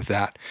okay with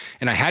that?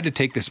 And I had to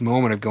take this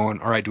moment of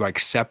going, all right, do I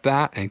accept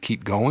that and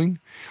keep going,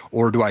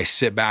 or do I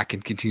sit back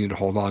and continue to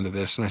hold on to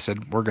this? And I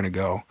said, we're going to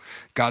go.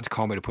 God's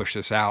called me to push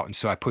this out. And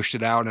so I pushed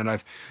it out, and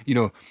I've,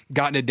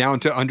 gotten it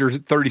down to under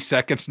 30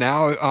 seconds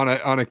now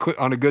on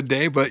a good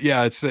day. But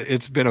yeah,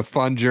 it's been a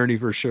fun journey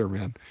for sure,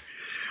 man.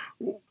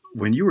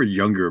 When you were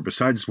younger,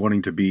 besides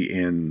wanting to be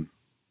in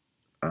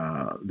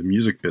the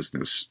music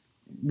business,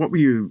 what were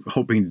you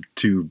hoping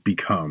to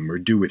become or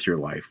do with your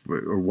life?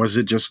 Or was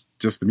it just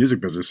the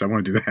music business? I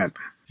want to do that.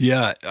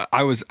 Yeah,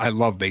 I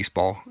love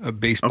baseball.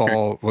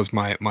 Baseball was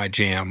my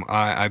jam.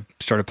 I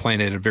started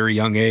playing at a very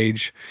young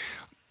age,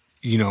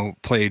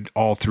 played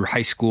all through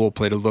high school,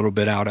 played a little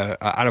bit out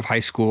of high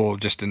school,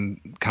 just in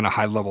kind of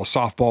high level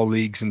softball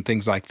leagues and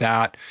things like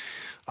that.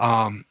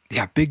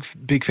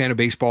 Big fan of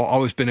baseball.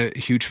 Always been a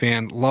huge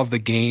fan. Love the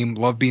game.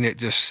 Love being at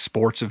just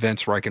sports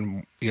events where I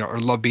can, or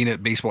love being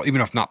at baseball, even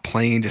if not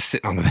playing, just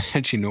sitting on the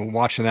bench,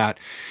 watching that.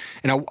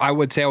 And I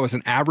would say I was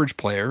an average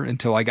player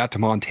until I got to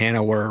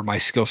Montana, where my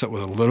skill set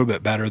was a little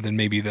bit better than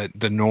maybe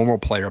the normal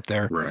player up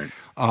there. Right.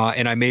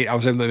 And I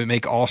was able to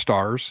make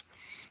all-stars.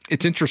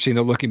 It's interesting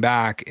though, looking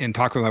back and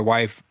talking with my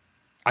wife,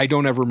 I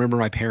don't ever remember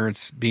my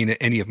parents being at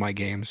any of my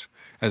games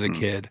as a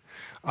kid.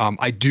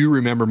 I do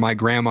remember my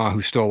grandma,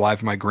 who's still alive,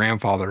 and my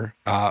grandfather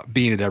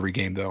being at every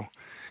game, though.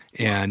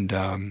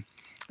 And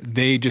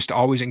they just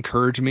always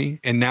encouraged me.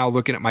 And now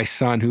looking at my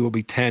son, who will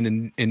be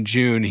 10 in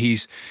June,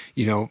 he's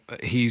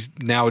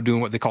now doing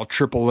what they call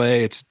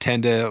AAA. It's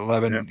 10 to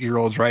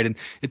 11-year-olds, right? And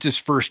it's his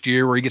first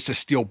year where he gets to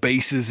steal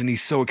bases, and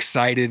he's so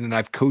excited. And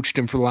I've coached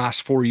him for the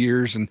last 4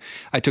 years. And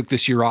I took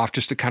this year off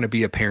just to kind of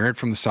be a parent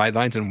from the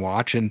sidelines and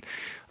watch. And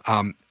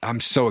I'm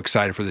so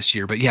excited for this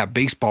year. But yeah,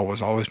 baseball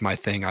was always my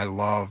thing. I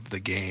love the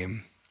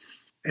game.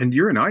 And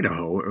you're in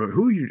Idaho.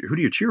 Who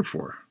do you cheer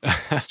for?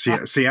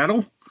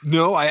 Seattle?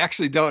 No, I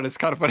actually don't. It's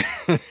kind of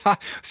funny.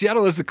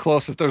 Seattle is the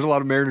closest. There's a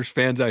lot of Mariners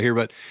fans out here.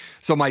 But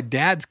so my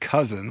dad's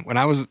cousin, when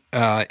I was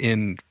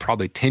in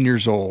probably 10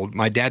 years old,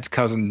 my dad's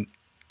cousin,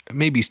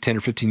 maybe he's 10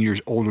 or 15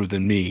 years older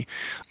than me,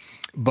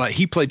 but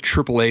he played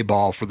AAA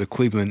ball for the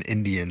Cleveland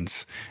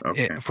Indians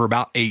for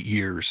about 8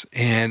 years.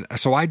 And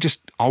so I just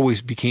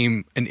always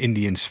became an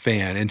Indians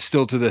fan. And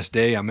still to this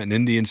day, I'm an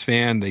Indians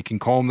fan. They can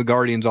call them the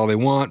Guardians all they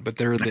want, but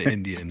they're the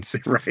Indians.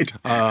 Right.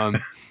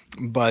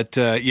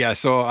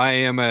 So I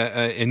am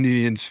an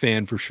Indians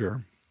fan for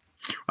sure.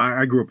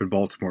 I grew up in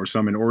Baltimore, so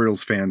I'm an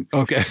Orioles fan.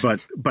 Okay.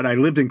 But I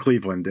lived in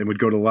Cleveland and would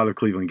go to a lot of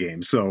Cleveland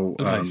games. So,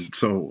 nice.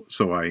 So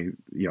I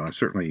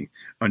certainly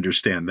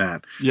understand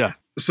that. Yeah.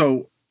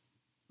 So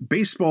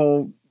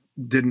baseball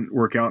didn't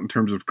work out in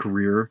terms of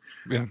career.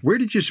 Yeah. Where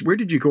did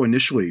you go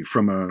initially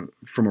from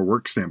a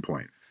work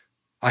standpoint?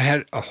 I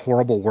had a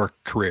horrible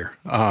work career.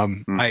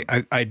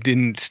 I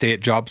didn't stay at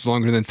jobs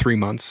longer than 3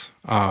 months.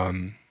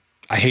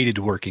 I hated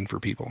working for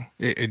people.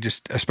 It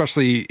just,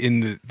 especially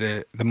in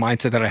the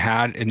mindset that I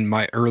had in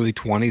my early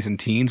 20s and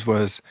teens,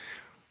 was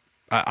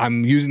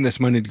I'm using this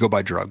money to go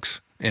buy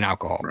drugs and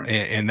alcohol, right.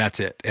 and that's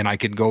it. And I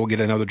could go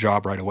get another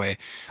job right away.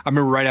 I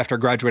remember right after I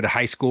graduated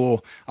high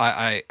school,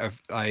 I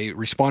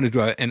responded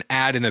to an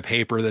ad in the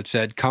paper that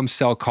said, "Come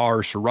sell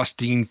cars for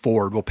Rustine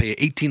Ford. We'll pay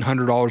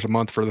 $1,800 a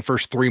month for the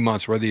first 3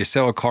 months, whether you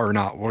sell a car or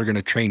not. We're going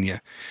to train you."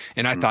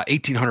 And I thought,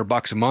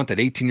 $1,800 a month at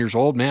 18 years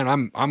old,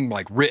 man, I'm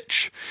like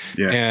rich.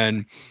 Yeah.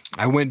 And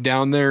I went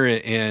down there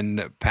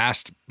and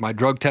passed my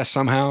drug test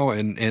somehow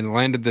and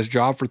landed this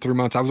job for 3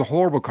 months. I was a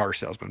horrible car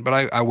salesman,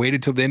 but I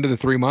waited till the end of the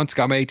 3 months,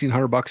 got my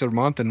 $1,800 a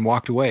month and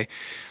walked away.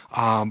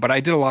 But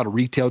I did a lot of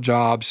retail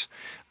jobs,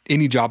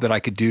 any job that I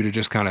could do to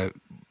just kind of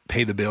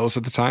pay the bills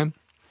at the time.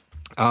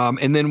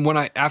 And then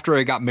after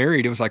I got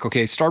married, it was like,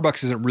 okay,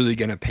 Starbucks isn't really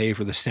going to pay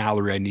for the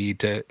salary I need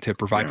to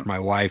provide for my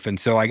wife. And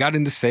so I got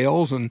into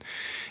sales and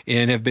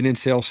have been in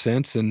sales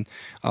since. And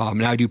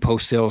now I do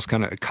post-sales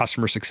kind of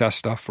customer success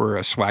stuff for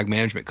a swag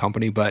management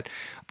company. But,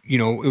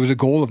 it was a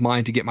goal of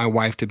mine to get my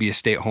wife to be a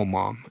stay-at-home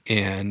mom.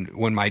 And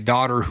when my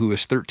daughter, who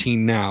is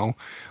 13 now,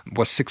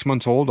 was 6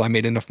 months old, I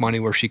made enough money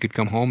where she could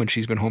come home, and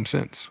she's been home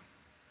since.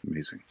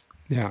 Amazing.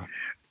 Yeah.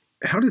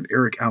 How did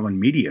Erik Allen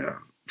Media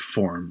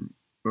form?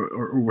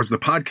 Or was the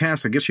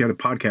podcast, I guess you had a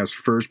podcast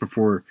first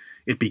before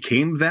it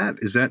became that.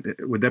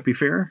 Would that be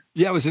fair?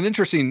 Yeah, it was an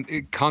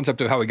interesting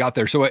concept of how we got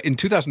there. So in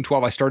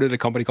 2012, I started a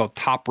company called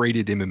Top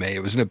Rated MMA.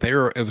 It was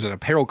an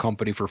apparel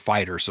company for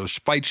fighters. So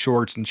fight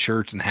shorts and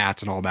shirts and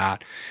hats and all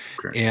that.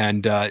 Okay.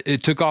 And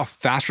it took off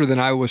faster than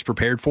I was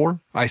prepared for.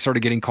 I started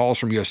getting calls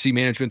from UFC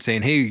management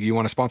saying, "Hey, you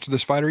want to sponsor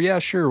this fighter?" "Yeah,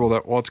 sure."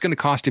 Well, it's going to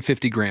cost you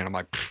 $50,000. I'm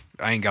like,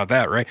 I ain't got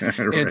that, right? Right.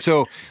 And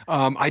so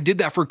I did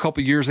that for a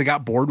couple of years. I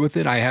got bored with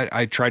it.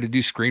 I tried to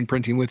do screen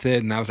printing with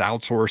it, and I was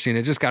outsourcing.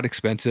 It just got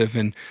expensive,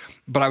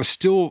 but I was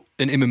still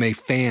an MMA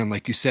fan,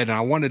 like you said, and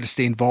I wanted to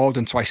stay involved.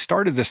 And so I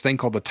started this thing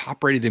called the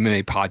Top Rated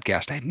MMA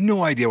Podcast. I had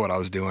no idea what I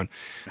was doing.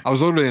 I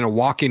was literally in a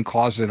walk-in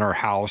closet in our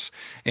house,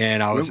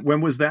 and I was.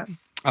 When was that?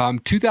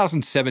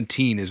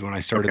 2017 is when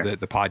I started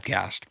the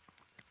podcast.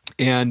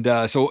 And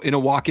so in a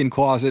walk-in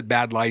closet,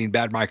 bad lighting,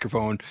 bad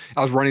microphone,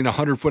 I was running a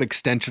 100-foot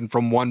extension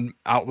from one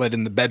outlet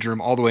in the bedroom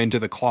all the way into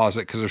the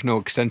closet because there's no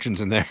extensions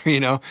in there,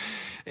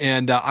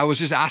 And I was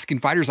just asking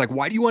fighters, like,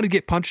 why do you want to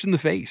get punched in the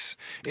face?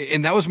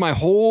 And that was my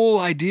whole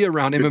idea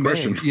around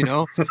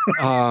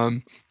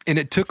MMA, and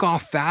it took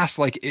off fast.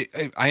 Like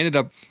I ended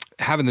up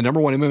having the #1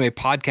 MMA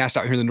podcast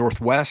out here in the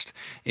Northwest,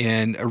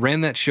 and I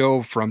ran that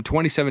show from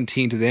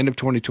 2017 to the end of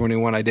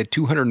 2021. I did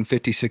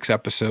 256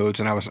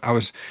 episodes, and I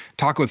was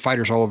talking with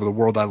fighters all over the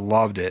world. I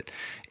loved it.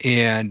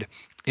 And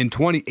in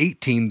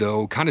 2018,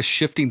 though, kind of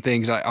shifting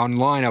things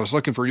online, I was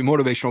looking for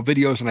motivational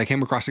videos, and I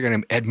came across a guy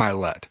named Ed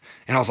Milet.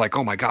 And I was like,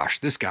 oh my gosh,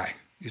 this guy,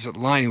 he's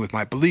aligning with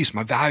my beliefs,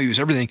 my values,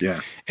 everything.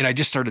 Yeah. And I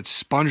just started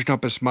sponging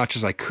up as much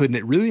as I could. And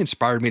it really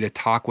inspired me to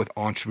talk with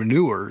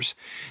entrepreneurs.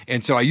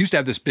 And so I used to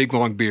have this big,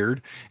 long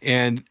beard,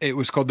 and it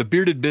was called the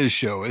Bearded Biz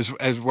Show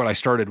as what I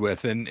started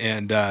with.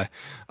 And I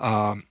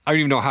don't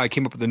even know how I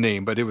came up with the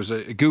name, but it was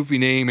a goofy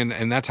name,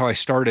 and that's how I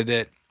started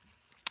it.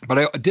 But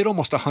I did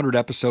almost 100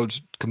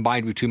 episodes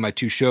combined between my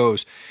two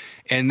shows.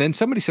 And then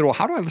somebody said, well,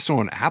 how do I listen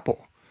on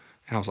Apple?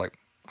 And I was like,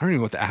 I don't even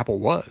know what the Apple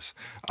was.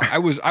 I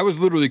was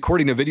literally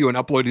recording a video and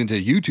uploading it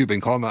to YouTube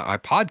and calling that my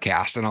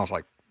podcast. And I was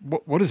like,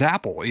 what is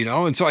Apple?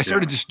 And so I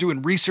started just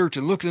doing research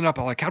and looking it up.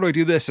 I'm like, how do I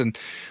do this? And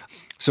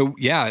so,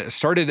 I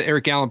started the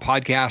Erik Allen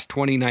podcast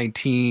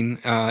 2019.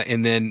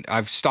 And then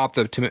I've stopped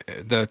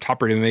the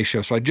Top Rated MMA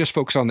show. So I just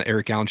focus on the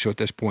Erik Allen show at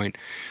this point.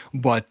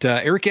 But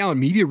Erik Allen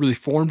Media really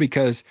formed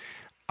because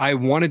I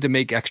wanted to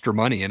make extra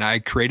money, and I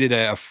created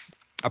a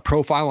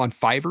profile on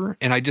Fiverr,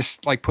 and I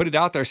just put it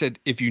out there. I said,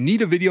 if you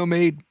need a video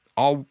made,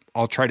 I'll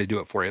try to do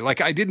it for you.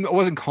 I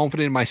wasn't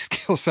confident in my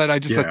skill set. I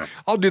just said,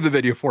 I'll do the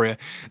video for you.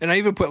 And I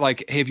even put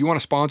hey, if you want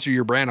to sponsor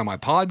your brand on my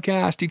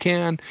podcast, you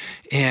can.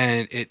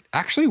 And it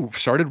actually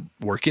started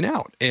working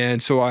out.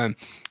 And so I'm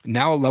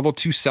now a level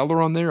 2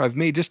 seller on there. I've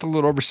made just a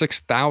little over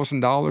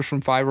 $6,000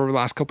 from Fiverr over the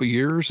last couple of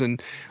years.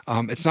 And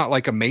it's not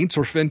like a main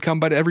source of income,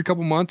 but every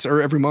couple months or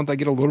every month I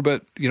get a little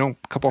bit, a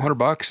couple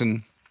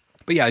 $100.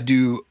 But I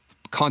do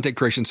content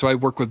creation. So I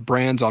work with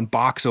brands on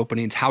box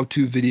openings,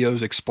 how-to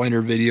videos,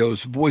 explainer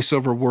videos,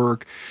 voiceover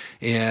work,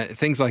 and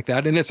things like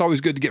that. And it's always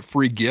good to get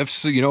free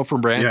gifts, from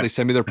brands. Yeah. They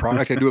send me their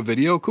product. I do a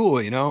video. Cool,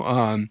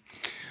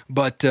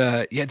 But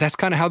that's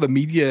kind of how the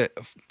media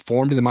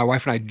formed. And then my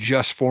wife and I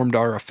just formed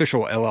our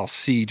official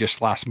LLC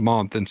just last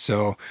month. And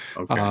so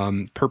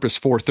Purpose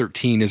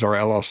 413 is our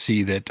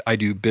LLC that I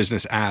do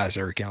business as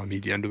Erik Allen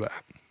Media under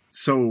that.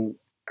 So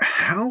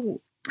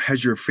how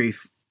has your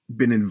faith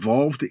been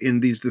involved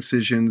in these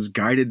decisions,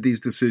 guided these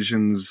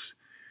decisions?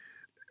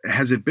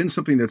 Has it been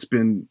something that's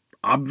been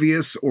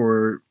obvious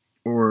or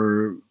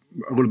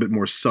a little bit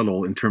more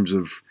subtle in terms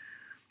of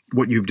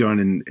what you've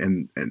done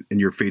and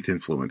your faith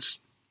influence?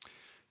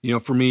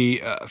 For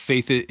me,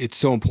 faith, it's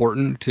so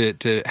important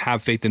to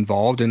have faith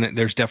involved. And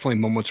there's definitely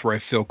moments where I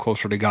feel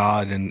closer to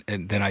God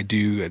and than I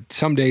do.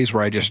 Some days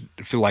where I just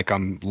feel like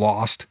I'm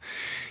lost.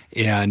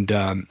 And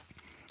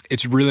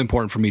it's really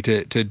important for me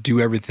to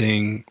do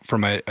everything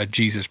from a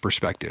Jesus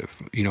perspective.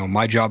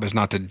 My job is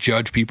not to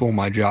judge people.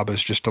 My job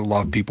is just to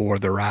love people where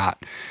they're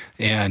at.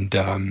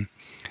 And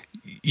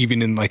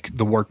even in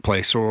the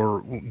workplace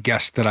or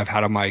guests that I've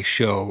had on my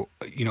show,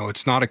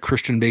 it's not a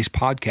Christian-based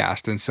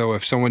podcast. And so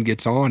if someone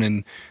gets on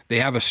and they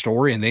have a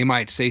story and they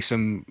might say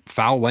some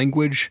foul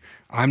language,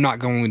 I'm not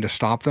going to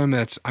stop them.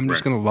 I'm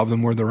just going to love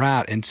them where they're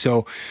at. And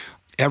so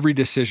every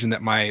decision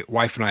that my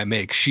wife and I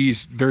make,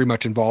 she's very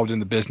much involved in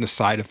the business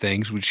side of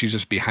things, which she's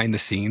just behind the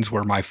scenes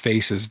where my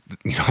face is,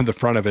 the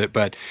front of it.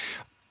 But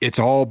it's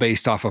all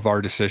based off of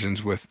our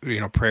decisions with,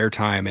 prayer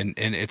time. And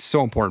it's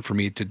so important for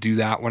me to do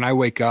that. When I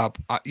wake up,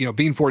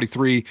 being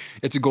 43,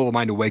 it's a goal of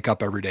mine to wake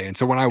up every day. And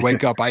so when I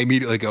wake up, I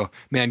immediately go,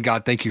 man,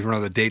 God, thank you for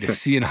another day to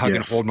see and hug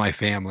and hold my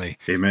family.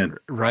 Amen.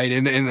 Right.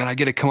 And then I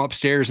get to come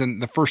upstairs.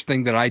 And the first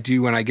thing that I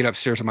do when I get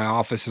upstairs in my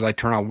office is I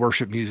turn on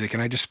worship music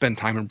and I just spend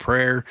time in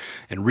prayer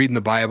and reading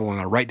the Bible, and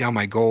I write down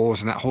my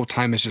goals. And that whole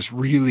time is just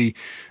really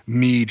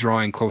me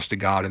drawing close to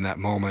God in that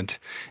moment.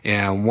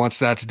 And once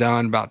that's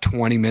done, about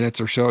 20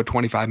 minutes or so,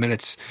 25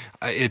 minutes,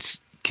 it's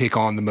kick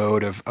on the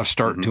mode of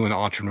start doing the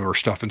entrepreneur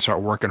stuff and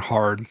start working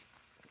hard.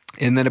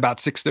 And then about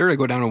 6:30, I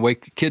go down and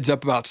wake kids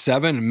up about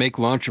 7 and make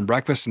lunch and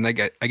breakfast, and I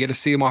get to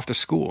see them off to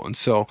school. And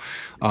so,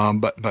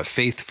 but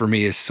faith for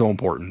me is so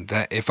important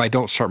that if I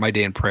don't start my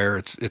day in prayer,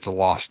 it's a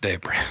lost day,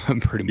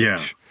 pretty much.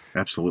 Yeah,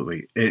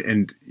 absolutely.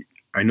 And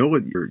I know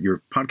that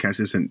your podcast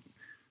isn't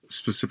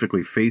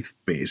specifically faith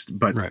based,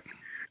 but Right.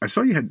 I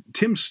saw you had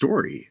Tim's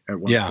story at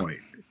one point.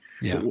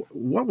 Yeah.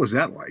 What was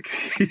that like?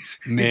 He's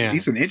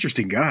an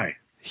interesting guy.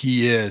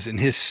 He is, and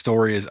his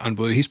story is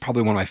unbelievable. He's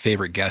probably one of my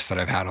favorite guests that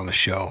I've had on the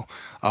show.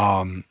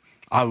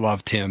 I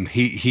love Tim.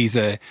 He's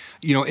a,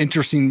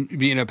 interesting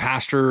being a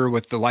pastor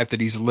with the life that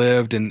he's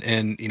lived and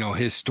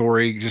his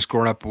story just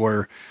growing up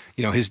where,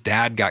 his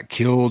dad got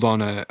killed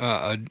on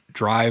a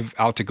drive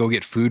out to go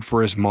get food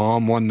for his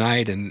mom one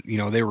night. And,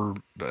 they were,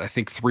 I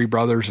think, 3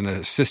 brothers and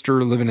a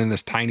sister living in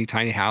this tiny,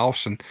 tiny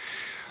house.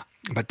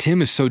 But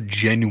Tim is so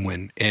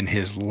genuine in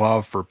his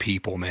love for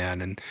people,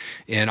 man.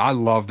 And I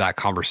love that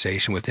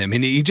conversation with him.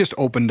 And he just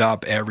opened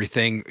up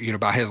everything,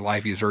 about his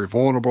life. He's very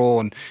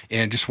vulnerable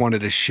and just wanted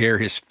to share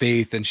his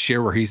faith and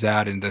share where he's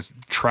at and the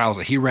trials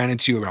that he ran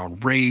into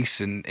around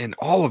race and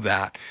all of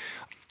that.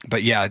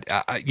 But yeah,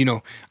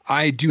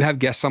 I do have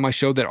guests on my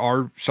show that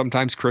are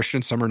sometimes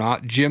Christian, some are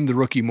not. Jim, the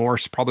Rookie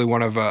Morse, probably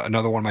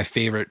another one of my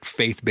favorite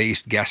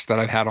faith-based guests that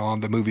I've had on.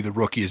 The movie The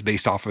Rookie is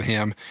based off of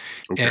him.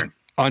 Okay. And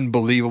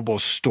unbelievable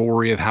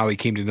story of how he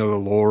came to know the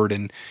Lord,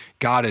 and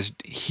God has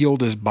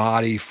healed his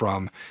body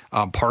from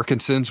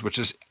Parkinson's, which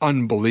is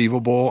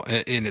unbelievable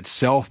in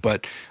itself.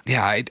 But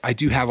yeah, I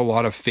do have a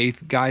lot of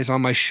faith guys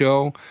on my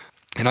show,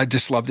 and I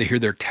just love to hear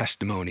their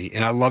testimony,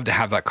 and I love to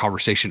have that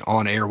conversation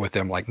on air with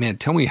them. Like, man,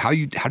 tell me how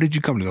did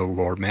you come to know the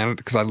Lord, man?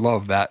 Because I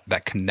love that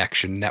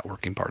connection,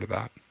 networking part of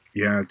that.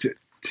 Yeah,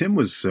 Tim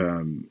was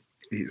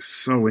he's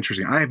so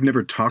interesting. I have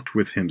never talked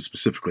with him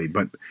specifically,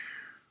 but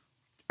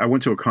I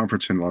went to a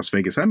conference in Las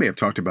Vegas. I may have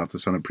talked about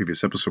this on a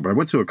previous episode, but I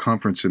went to a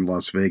conference in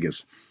Las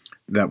Vegas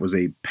that was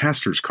a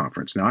pastor's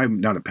conference. Now, I'm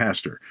not a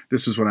pastor.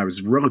 This is when I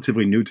was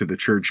relatively new to the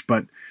church,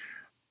 but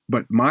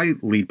my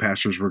lead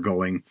pastors were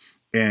going,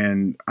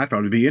 and I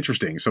thought it'd be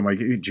interesting. So I'm like,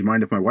 hey, do you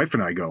mind if my wife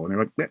and I go? And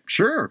they're like, yeah,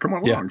 sure, come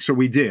on along. So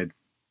we did.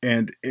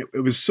 And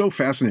it was so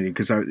fascinating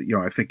because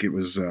I think it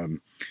was,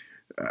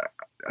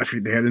 I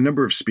forget, they had a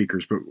number of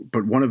speakers,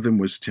 but one of them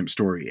was Tim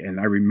Story.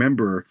 And I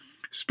remember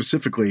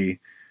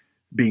specifically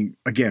being,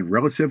 again,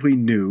 relatively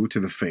new to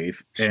the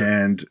faith. Sure.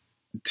 And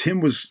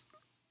Tim was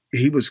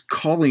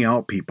calling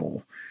out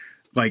people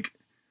like,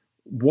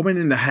 woman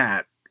in the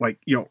hat, like,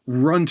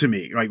 run to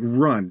me, like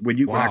run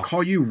when I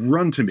call you,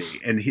 run to me.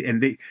 And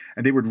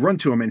they would run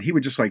to him, and he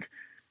would just like,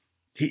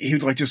 he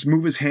would like just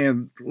move his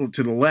hand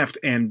to the left,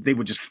 and they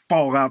would just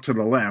fall out to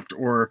the left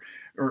or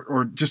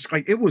just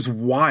like, it was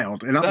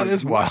wild. And that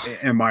is wild.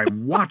 What am I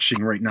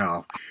watching right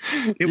now?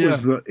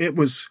 It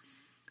was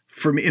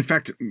for me. In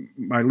fact,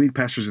 my lead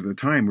pastors at the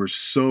time were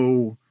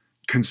so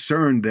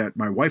concerned that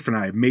my wife and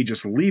I may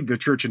just leave the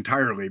church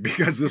entirely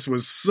because this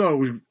was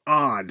so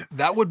odd.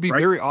 That would be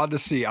very odd to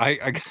see.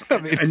 I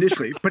mean.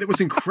 Initially, but it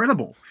was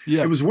incredible.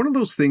 Yeah. It was one of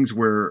those things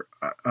where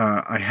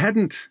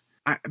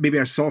maybe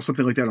I saw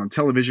something like that on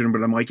television,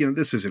 but I'm like,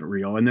 this isn't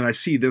real. And then I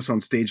see this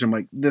on stage, and I'm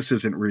like, this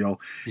isn't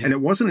real. Yeah. And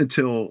it wasn't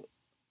until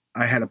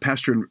I had a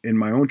pastor in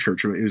my own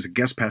church, or it was a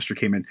guest pastor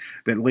came in,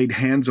 that laid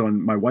hands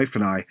on my wife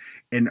and I,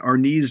 and our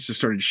knees just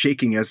started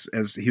shaking as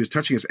he was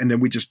touching us. And then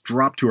we just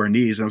dropped to our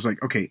knees. And I was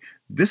like, okay,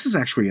 this is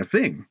actually a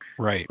thing.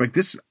 Right. Like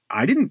this,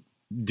 I didn't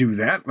do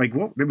that. Like,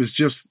 well, it was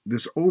just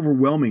this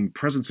overwhelming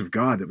presence of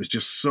God that was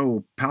just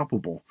so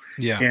palpable.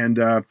 Yeah. And,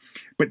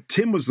 but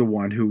Tim was the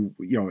one who,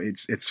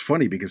 it's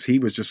funny because he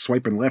was just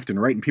swiping left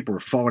and right, and people were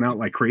falling out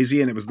like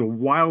crazy. And it was the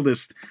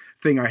wildest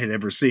thing I had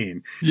ever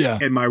seen. Yeah.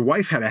 And my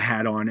wife had a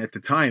hat on at the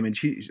time, and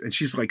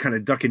she's like kind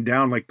of ducking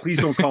down, like, please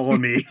don't call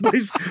on me.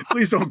 please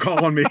don't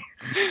call on me.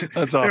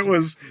 That's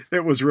awesome.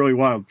 It was really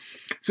wild.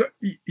 So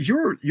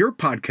your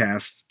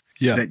podcast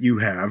that you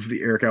have,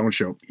 the Erik Allen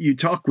Show, you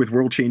talk with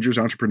world changers,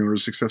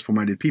 entrepreneurs, successful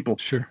minded people.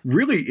 Sure.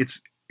 Really,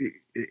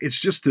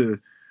 it's just to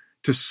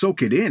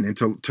soak it in and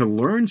to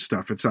learn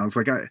stuff. It sounds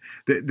like I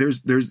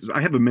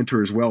have a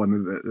mentor as well.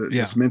 And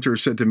this mentor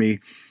said to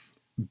me,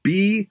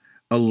 be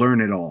a learn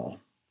it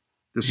all.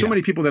 There's so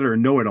many people that are a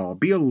know-it-all.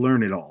 Be a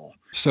learn-it-all.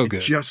 So good.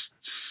 Just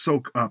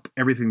soak up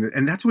everything.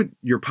 And that's what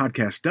your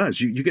podcast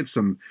does. You get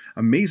some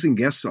amazing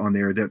guests on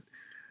there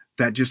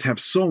that just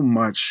have so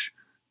much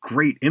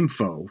great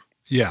info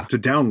to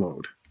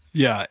download.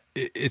 Yeah.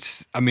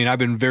 I've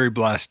been very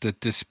blessed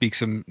to speak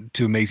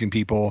to amazing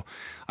people.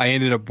 I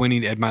ended up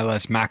winning Ed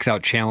Milet's Max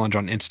Out Challenge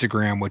on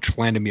Instagram, which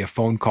landed me a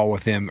phone call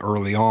with him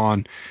early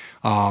on.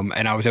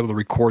 And I was able to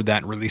record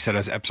that and release that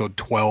as episode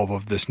 12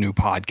 of this new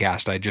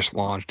podcast I just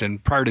launched.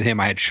 And prior to him,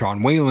 I had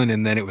Sean Whalen,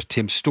 and then it was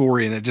Tim's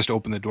story, and it just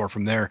opened the door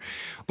from there.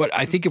 But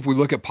I think if we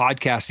look at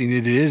podcasting,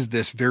 it is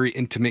this very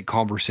intimate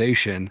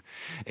conversation,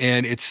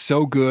 and it's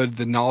so good,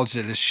 the knowledge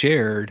that is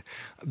shared,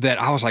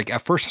 that I was like,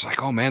 at first I was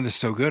like, oh man, this is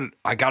so good.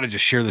 I got to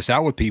just share this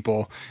out with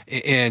people.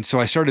 And so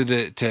I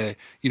started to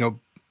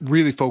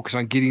really focus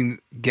on getting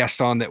guests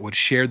on that would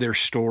share their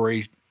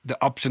story,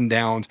 the ups and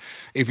downs.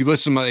 If you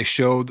listen to my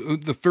show,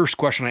 the first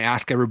question I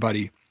ask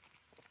everybody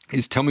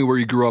is tell me where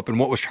you grew up and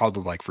what was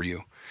childhood like for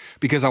you.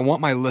 Because I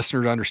want my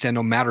listener to understand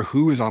no matter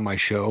who is on my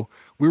show,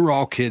 we were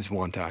all kids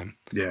one time.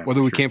 Yeah,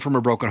 whether we came from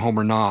a broken home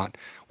or not,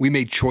 we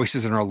made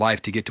choices in our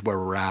life to get to where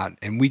we're at.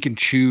 And we can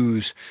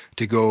choose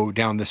to go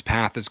down this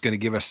path that's going to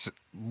give us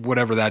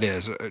whatever that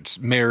is. It's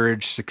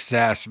marriage,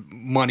 success,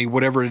 money,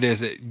 whatever it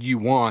is that you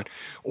want.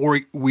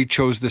 Or we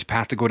chose this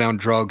path to go down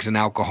drugs and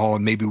alcohol,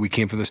 and maybe we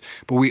came from this.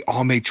 But we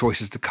all made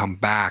choices to come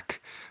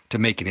back to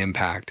make an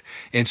impact.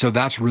 And so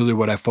that's really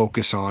what I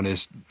focus on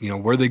is,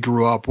 where they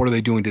grew up, what are they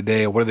doing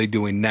today, what are they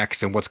doing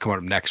next, and what's coming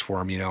up next for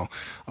them,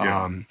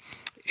 Yeah.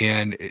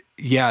 And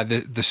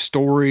the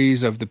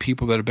stories of the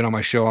people that have been on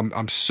my show,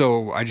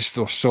 I just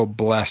feel so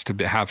blessed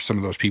to have some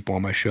of those people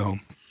on my show.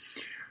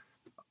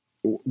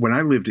 When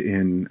I lived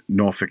in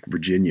Norfolk,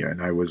 Virginia,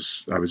 and I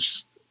was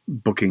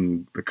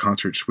booking the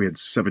concerts, we had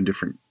 7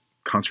 different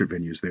concert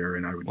venues there,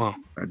 and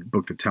I'd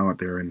book the talent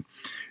there,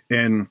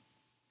 and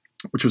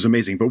which was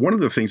amazing. But one of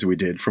the things that we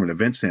did from an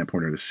event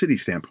standpoint or the city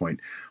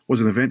standpoint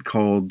was an event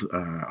called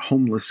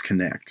Homeless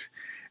Connect.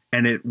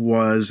 And it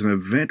was an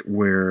event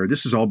where,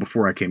 this is all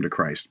before I came to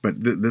Christ, but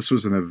this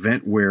was an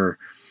event where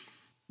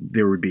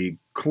there would be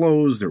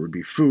clothes, there would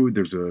be food,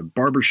 there's a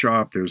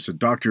barbershop, there's a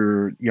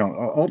doctor,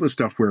 all this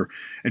stuff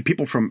and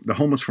people from the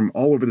homeless from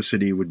all over the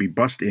city would be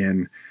bussed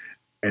in,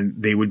 and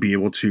they would be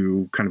able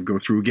to kind of go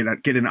through,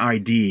 get an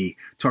ID,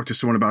 talk to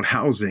someone about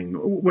housing,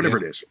 whatever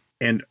it is.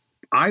 And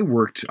I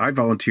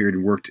volunteered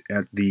and worked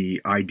at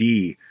the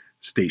ID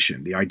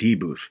station, the ID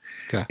booth.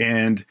 Okay.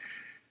 And,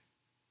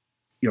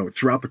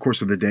 throughout the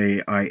course of the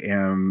day, I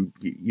am,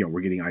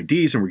 we're getting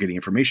IDs and we're getting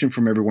information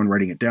from everyone,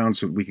 writing it down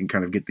so that we can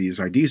kind of get these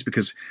IDs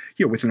because,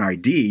 with an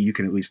ID, you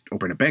can at least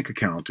open a bank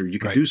account or you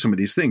can do some of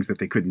these things that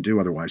they couldn't do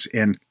otherwise.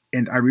 And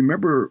I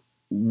remember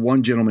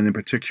one gentleman in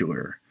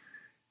particular,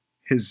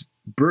 his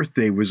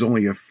birthday was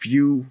only a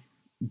few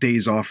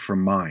days off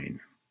from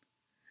mine.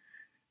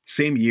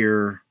 Same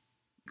year,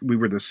 we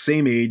were the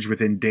same age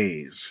within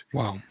days.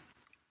 Wow.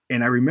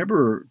 And I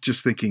remember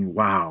just thinking,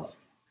 wow.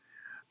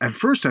 At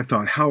first I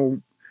thought how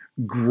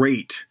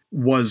great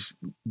was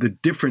the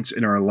difference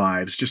in our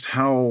lives, just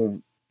how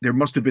there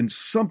must have been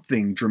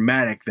something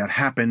dramatic that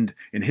happened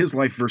in his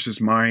life versus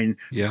mine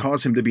to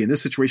cause him to be in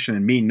this situation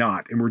and me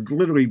not. And we're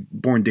literally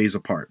born days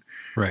apart.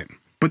 Right.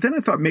 But then I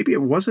thought maybe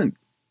it wasn't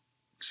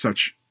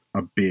such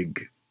a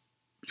big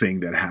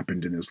thing that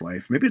happened in his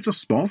life. Maybe it's a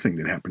small thing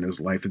that happened in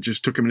his life. It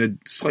just took him in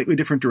a slightly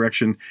different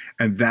direction,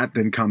 and that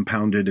then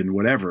compounded and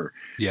whatever.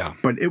 Yeah.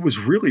 But it was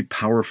really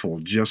powerful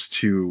just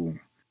to,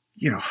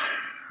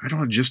 I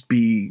don't know, just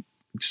be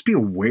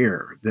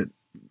aware that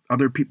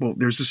other people,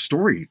 there's a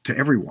story to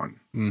everyone.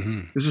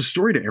 Mm-hmm. There's a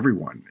story to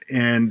everyone.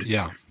 And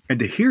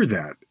to hear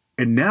that,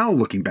 and now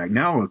looking back,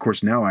 of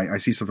course, I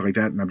see something like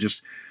that and I'm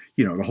just,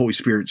 the Holy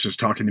Spirit's just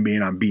talking to me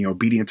and I'm being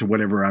obedient to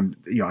whatever I'm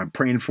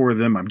praying for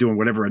them. I'm doing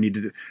whatever I need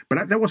to do.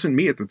 But that wasn't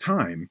me at the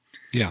time.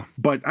 Yeah.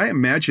 But I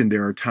imagine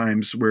there are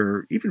times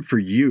where even for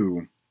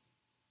you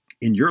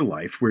in your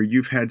life where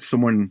you've had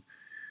someone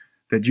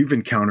that you've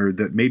encountered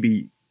that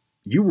maybe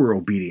you were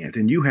obedient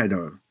and you had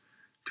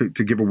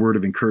to give a word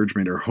of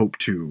encouragement or hope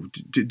to.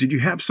 Did you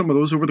have some of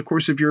those over the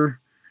course of your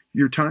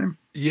time?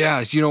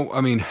 Yeah.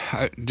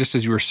 Just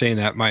as you were saying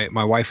that,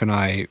 my wife and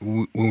I,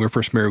 when we were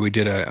first married, we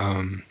did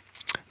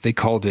they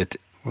called it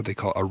what they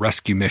call a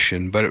rescue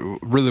mission, but it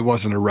really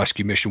wasn't a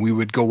rescue mission. We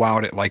would go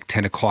out at like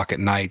 10 o'clock at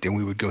night and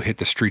we would go hit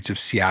the streets of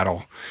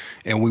Seattle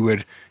and we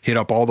would hit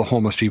up all the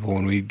homeless people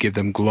and we'd give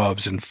them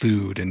gloves and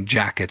food and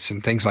jackets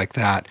and things like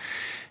that.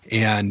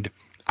 And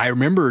I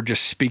remember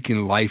just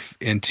speaking life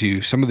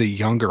into some of the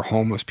younger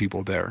homeless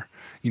people there.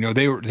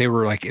 They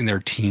were like in their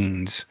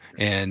teens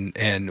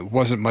and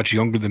wasn't much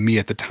younger than me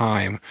at the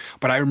time.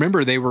 But I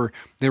remember they were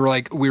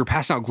like, we were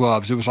passing out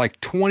gloves. It was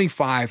like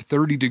 25,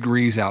 30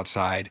 degrees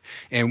outside.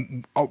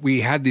 And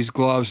we had these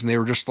gloves and they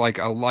were just like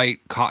a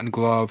light cotton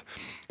glove.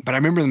 But I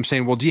remember them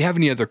saying, well, do you have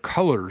any other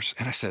colors?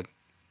 And I said,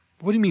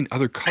 what do you mean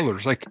other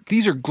colors? Like,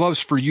 these are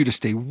gloves for you to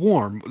stay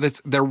warm.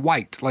 They're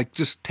white. Like,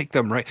 just take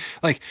them, right?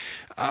 Like,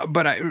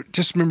 but I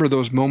just remember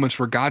those moments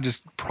where God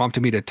just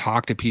prompted me to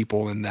talk to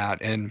people in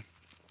that. And,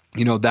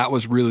 that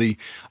was really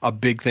a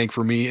big thing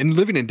for me. And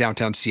living in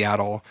downtown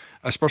Seattle,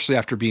 especially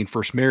after being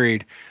first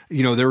married,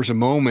 there was a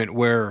moment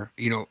where,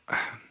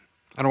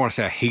 I don't want to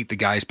say I hate the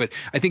guys, but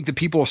I think the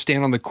people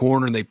stand on the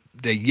corner and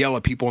they yell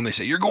at people and they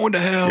say, you're going to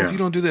hell if you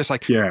don't do this.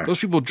 Like, those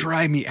people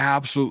drive me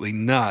absolutely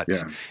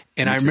nuts. Yeah.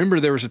 And I remember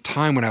there was a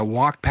time when I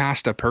walked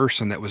past a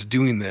person that was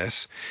doing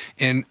this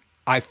and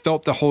I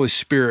felt the Holy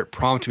Spirit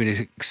prompt me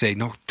to say,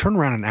 no, turn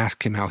around and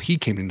ask him how he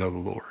came to know the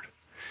Lord.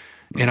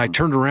 And I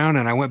turned around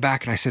and I went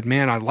back and I said,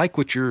 man, I like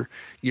what you're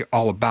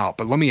all about,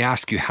 but let me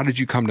ask you, how did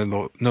you come to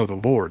know the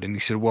Lord? And he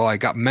said, well, I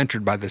got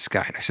mentored by this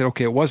guy. And I said,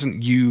 okay, it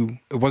wasn't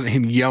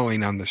him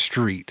yelling on the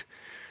street.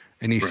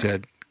 And he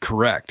said,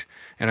 correct.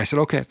 And I said,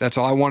 okay, that's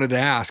all I wanted to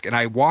ask. And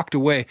I walked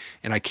away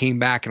and I came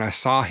back and I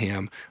saw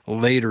him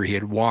later. He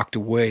had walked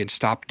away and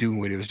stopped doing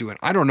what he was doing.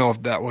 I don't know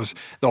if that was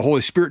the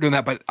Holy Spirit doing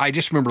that, but I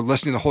just remember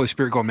listening to the Holy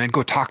Spirit go, man,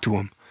 go talk to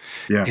him.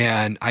 Yeah.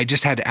 And I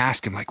just had to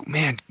ask him, like,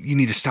 man, you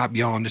need to stop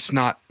yelling. That's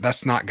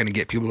not going to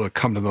get people to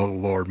come to know the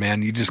Lord,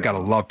 man. You just got to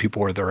love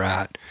people where they're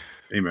at.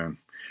 Amen.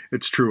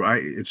 It's true.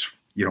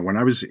 When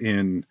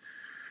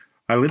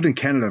I lived in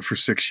Canada for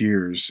 6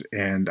 years,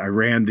 and I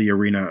ran the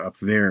arena up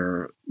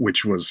there,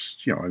 which was,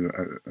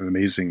 an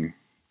amazing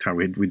time.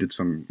 We did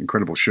some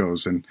incredible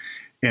shows,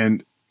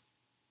 and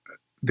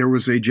there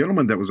was a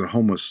gentleman that was a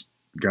homeless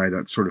guy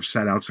that sort of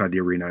sat outside the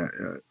arena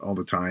all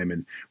the time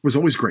and was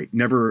always great.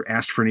 Never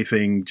asked for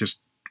anything, just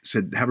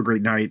said, have a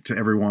great night to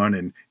everyone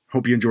and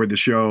hope you enjoyed the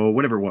show,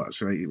 whatever it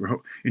was.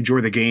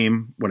 Enjoy the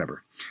game,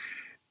 whatever.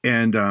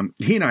 And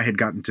he and I had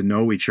gotten to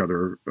know each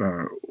other,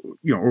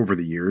 over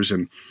the years.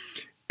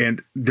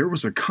 And there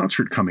was a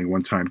concert coming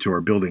one time to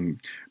our building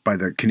by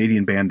the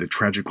Canadian band, The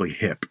Tragically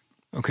Hip.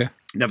 Okay.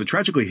 Now, The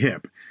Tragically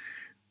Hip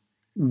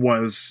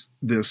was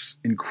this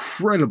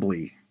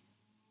incredibly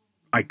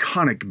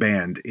iconic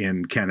band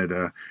in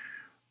Canada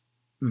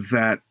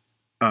that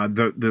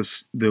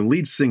the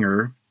lead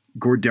singer,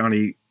 Gord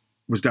Downey,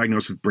 was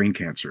diagnosed with brain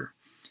cancer.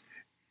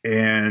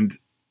 And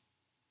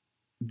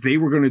they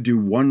were going to do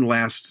one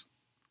last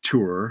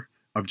tour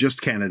of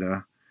just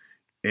Canada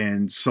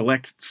and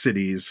select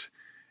cities.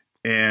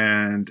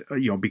 And,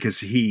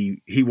 because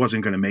he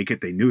wasn't going to make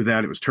it, they knew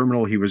that it was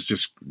terminal. They were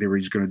just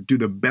going to do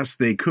the best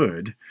they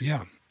could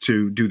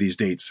to do these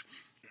dates.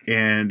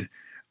 And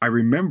I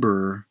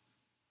remember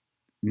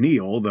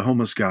Neil, the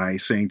homeless guy,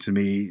 saying to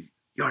me,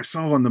 I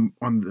saw on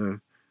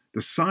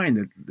the sign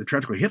that The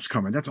Tragically Hip's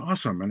coming. That's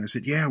awesome. And I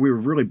said, yeah, we were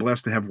really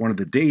blessed to have one of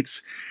the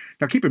dates.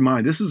 Now, keep in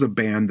mind, this is a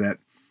band that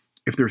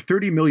if there are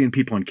 30 million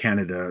people in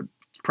Canada,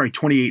 probably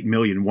 28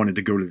 million wanted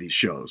to go to these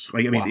shows.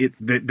 Like, I mean,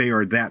 they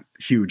are that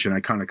huge and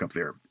iconic up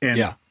there.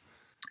 And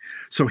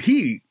so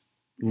he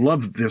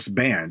loved this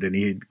band, and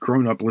he had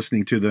grown up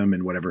listening to them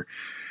and whatever.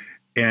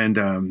 And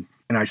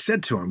I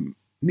said to him,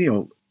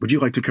 Neil, would you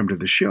like to come to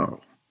the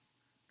show?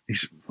 He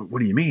said, what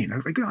do you mean? I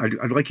was like,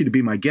 I'd like you to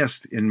be my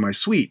guest in my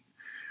suite.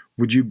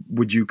 Would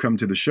you come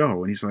to the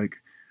show? And he's like,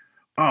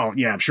 oh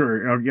yeah,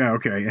 sure. Oh, yeah.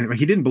 Okay. And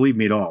he didn't believe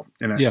me at all.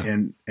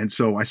 And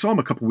so I saw him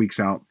a couple weeks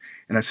out,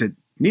 and I said,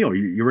 Neil,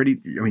 you ready?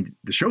 I mean,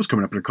 the show's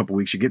coming up in a couple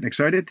weeks. You getting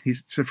excited? He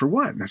said, for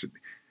what? And I said,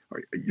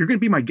 you're going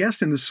to be my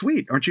guest in the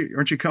suite. Aren't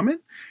you coming?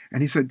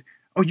 And he said,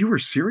 oh, you were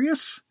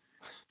serious?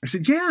 I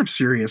said, yeah, I'm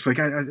serious. Like,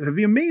 that'd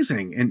be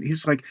amazing. And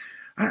he's like,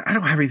 I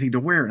don't have anything to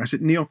wear. And I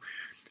said, Neil,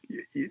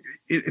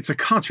 it's a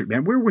concert,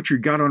 man. Wear what you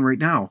got on right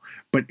now.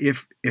 But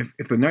if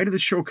the night of the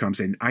show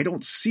comes and I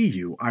don't see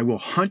you, I will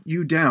hunt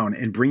you down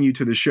and bring you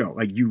to the show.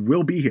 Like, you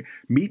will be here.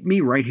 Meet me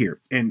right here.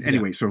 And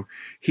anyway, so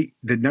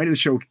the night of the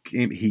show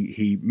came,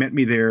 he met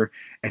me there,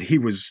 and he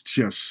was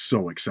just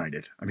so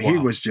excited. I mean, he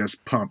was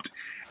just pumped.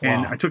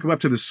 And I took him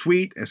up to the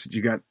suite. I said,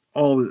 you got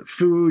all the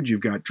food,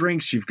 you've got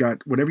drinks, you've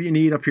got whatever you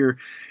need up here.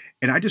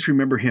 And I just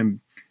remember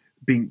him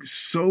being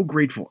so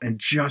grateful and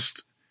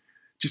just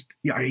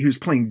he was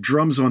playing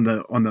drums on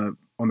the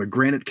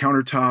granite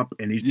countertop,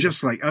 and he's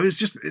just like, it's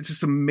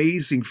just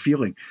amazing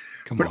feeling.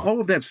 But all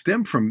of that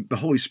stemmed from the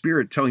Holy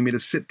Spirit telling me to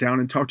sit down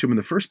and talk to him in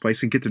the first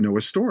place and get to know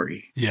his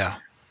story. Yeah.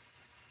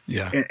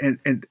 Yeah.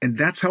 And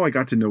that's how I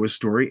got to know his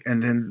story.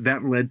 And then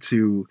that led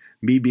to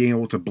me being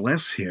able to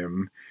bless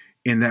him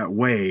in that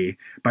way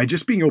by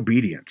just being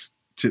obedient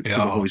to the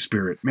Holy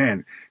Spirit.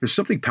 Man, there's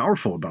something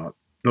powerful about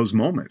those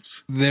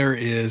moments. There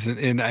is.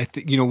 And I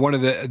think, one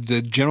of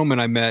the gentlemen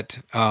I met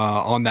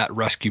on that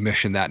rescue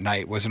mission that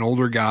night was an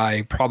older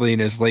guy, probably in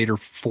his later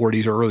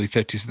 40s or early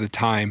 50s at the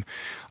time.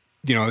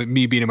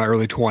 Me being in my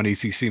early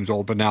 20s, he seems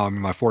old, but now I'm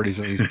in my 40s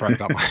and he's probably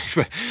about my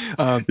age.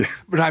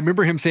 But I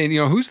remember him saying,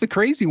 who's the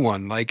crazy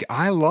one? Like,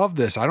 I love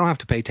this. I don't have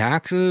to pay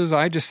taxes.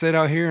 I just sit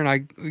out here and I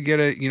get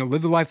to,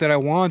 live the life that I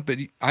want. But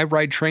I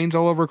ride trains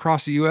all over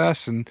across the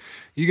U.S. and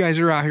you guys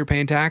are out here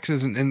paying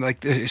taxes. And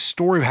like his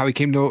story of how he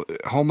came to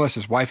homeless,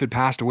 his wife had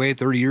passed away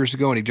 30 years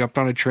ago and he jumped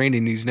on a train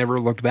and he's never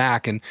looked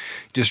back and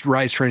just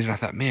rides trains. And I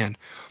thought, man,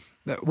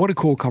 what a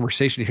cool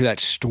conversation to hear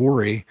that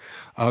story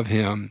of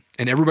him.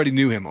 And everybody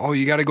knew him. Oh,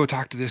 you got to go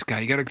talk to this guy.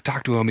 You got to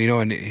talk to him,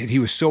 and he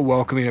was so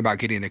welcoming about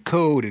getting a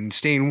coat and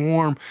staying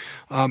warm.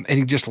 And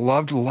he just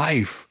loved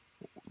life,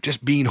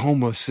 just being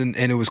homeless. And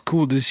it was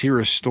cool to just hear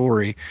his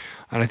story.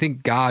 And I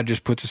think God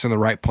just puts us in the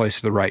right place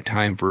at the right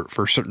time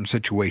for certain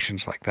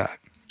situations like that.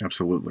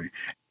 Absolutely.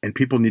 And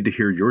people need to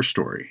hear your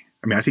story.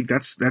 I mean, I think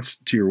that's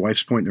to your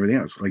wife's point and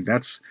everything else. Like,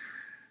 that's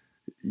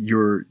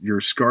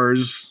your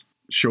scars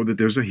show that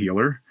there's a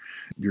healer.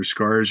 Your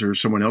scars or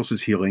someone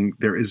else's healing,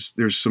 there's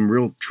some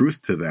real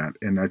truth to that.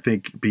 And I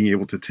think being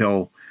able to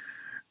tell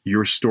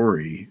your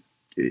story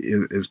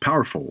is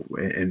powerful.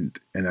 And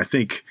I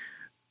think,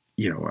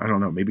 I don't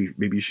know, maybe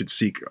you should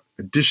seek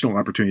additional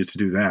opportunities to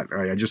do that.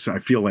 I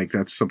feel like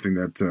that's something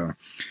that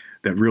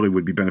really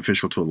would be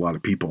beneficial to a lot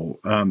of people.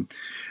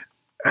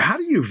 How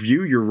do you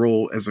view your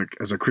role as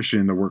a Christian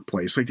in the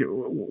workplace? Like,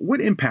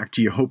 what impact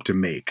do you hope to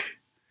make?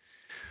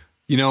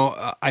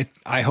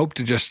 I hope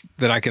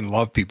that I can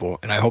love people,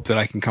 and I hope that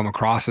I can come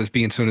across as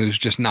being someone who's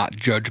just not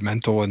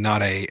judgmental and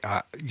not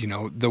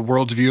the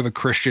world's view of a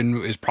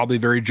Christian is probably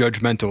very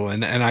judgmental.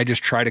 And I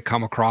just try to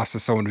come across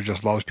as someone who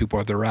just loves people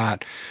where they're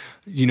at.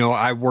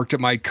 I worked at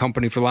my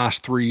company for the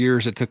last 3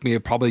 years. It took me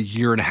probably a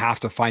year and a half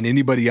to find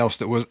anybody else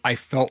that I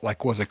felt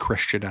like was a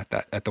Christian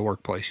at the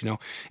workplace, and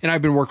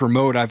I've been working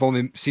remote. I've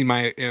only seen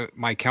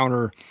my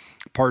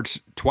counterparts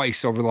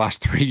twice over the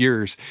last 3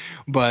 years,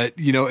 but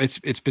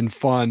it's been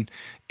fun.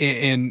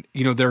 And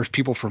there's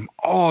people from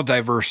all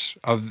diverse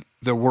of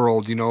the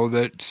world,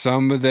 that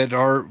some that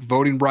are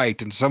voting right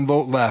and some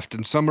vote left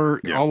and some are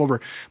all over.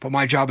 But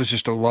my job is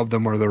just to love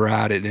them where they're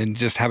at and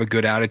just have a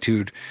good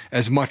attitude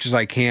as much as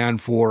I can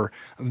for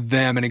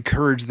them and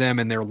encourage them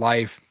in their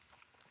life.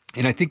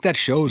 And I think that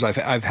shows.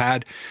 I've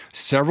had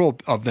several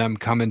of them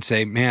come and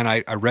say, man,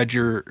 I read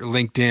your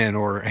LinkedIn,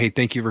 or, hey,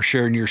 thank you for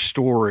sharing your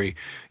story.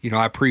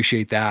 I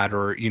appreciate that,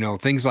 or,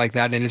 things like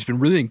that. And it's been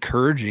really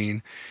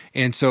encouraging.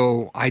 And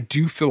so I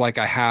do feel like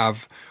I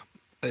have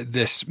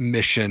this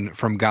mission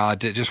from God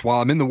to just,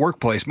 while I'm in the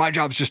workplace, my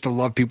job is just to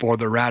love people where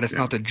they're at. It's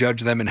not to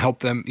judge them and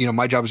help them.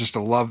 My job is just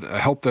to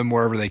help them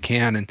wherever they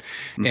can.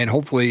 And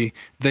hopefully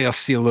they'll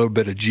see a little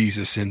bit of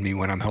Jesus in me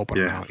when I'm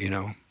helping them out,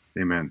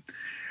 Amen.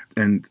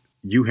 And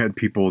you had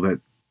people that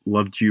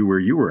loved you where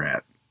you were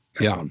at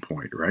one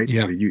point, right?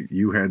 Yeah.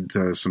 You had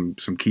some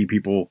key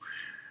people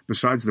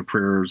besides the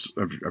prayers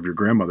of your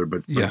grandmother,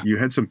 but you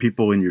had some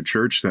people in your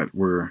church that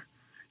were,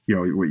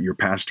 your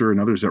pastor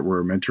and others that were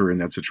a mentor in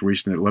that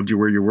situation that loved you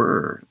where you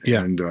were.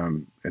 Yeah.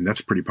 And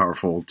that's pretty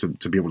powerful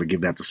to be able to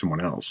give that to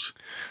someone else.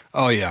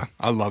 Oh yeah.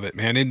 I love it,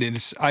 man.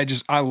 And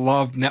I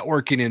love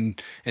networking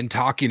and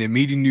talking and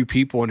meeting new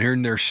people and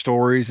hearing their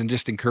stories and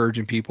just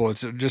encouraging people.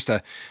 It's just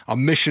a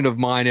mission of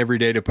mine every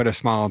day to put a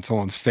smile on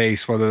someone's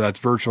face, whether that's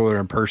virtual or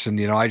in person.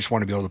 I just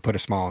want to be able to put a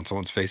smile on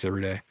someone's face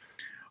every day.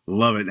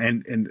 Love it.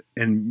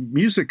 And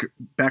music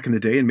back in the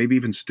day, and maybe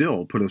even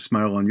still, put a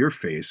smile on your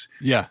face.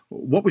 Yeah.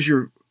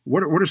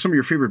 What are some of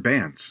your favorite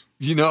bands?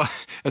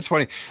 That's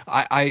funny.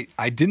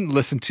 I didn't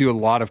listen to a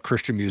lot of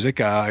Christian music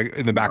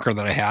in the background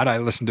that I had. I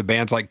listened to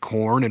bands like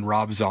Korn and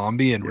Rob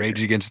Zombie and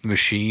Rage Against the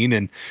Machine.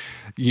 And,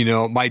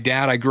 my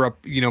dad, I grew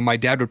up, my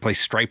dad would play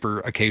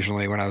Stryper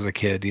occasionally when I was a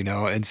kid,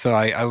 and so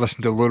I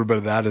listened to a little bit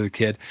of that as a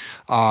kid.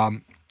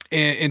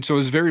 And so it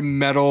was very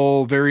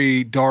metal,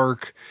 very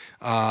dark.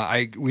 When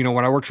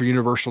I worked for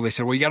Universal, they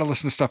said, well, you got to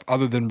listen to stuff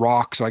other than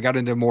rock. So I got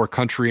into more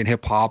country and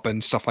hip hop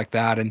and stuff like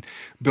that, and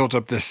built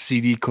up this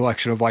CD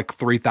collection of like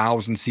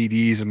 3,000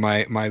 CDs in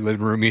my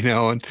living room,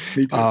 and,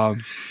 Me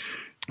too.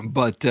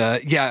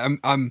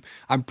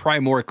 I'm probably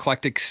more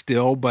eclectic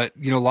still, but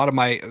a lot of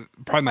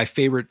my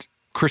favorite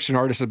Christian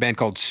artist, a band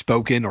called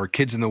Spoken or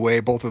Kids in the Way.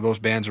 Both of those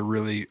bands are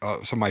really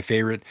some of my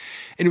favorite.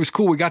 And it was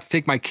cool. We got to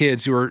take my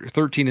kids who are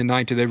 13 and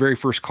 9 to their very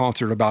first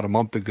concert about a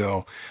month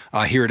ago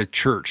here at a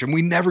church. And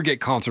we never get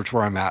concerts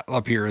where I'm at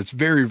up here. It's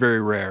very,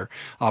 very rare.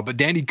 But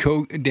Danny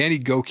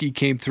Goki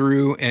came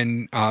through,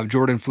 and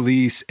Jordan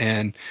Felice,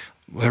 and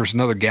there was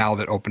another gal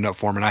that opened up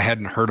for him, and I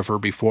hadn't heard of her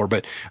before,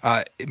 but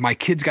my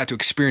kids got to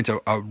experience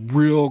a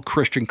real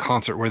Christian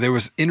concert where there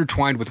was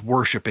intertwined with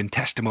worship and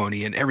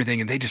testimony and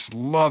everything, and they just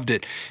loved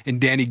it. And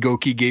Danny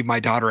Goki gave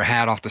my daughter a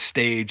hat off the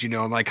stage,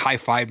 and like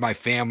high-fived my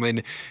family, and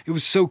it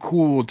was so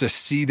cool to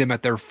see them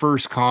at their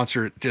first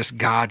concert, just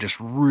God just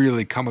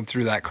really coming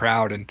through that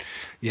crowd. And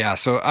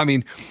so I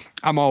mean,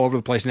 I'm all over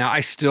the place now.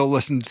 I still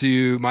listen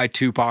to my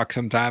Tupac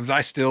sometimes.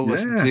 I still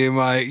listen to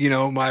my,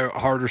 my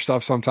harder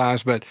stuff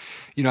sometimes. But,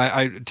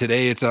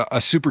 today it's a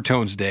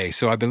Supertones day.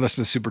 So I've been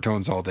listening to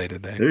Supertones all day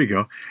today. There you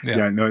go.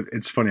 Yeah, no,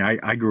 it's funny.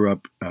 I grew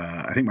up,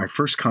 I think my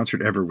first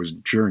concert ever was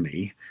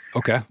Journey.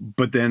 Okay.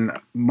 But then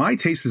my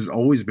taste has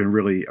always been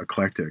really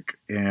eclectic.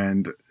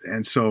 And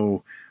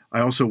so I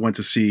also went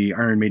to see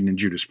Iron Maiden and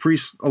Judas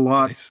Priest a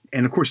lot. Nice.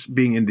 And of course,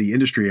 being in the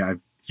industry,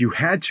 you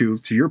had to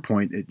your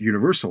point at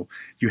Universal,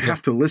 you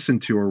have to listen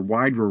to a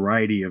wide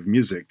variety of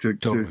music to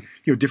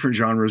different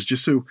genres,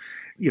 just so,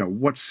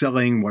 what's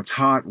selling, what's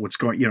hot, what's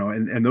going,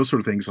 and those sort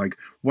of things. Like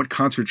what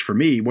concerts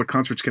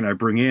can I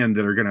bring in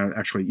that are going to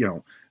actually,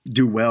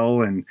 do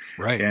well. And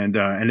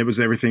it was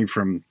everything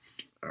from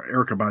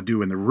Erykah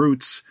Badu and the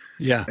Roots.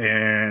 Yeah.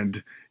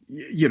 And,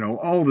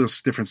 all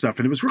this different stuff.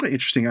 And it was really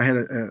interesting. I had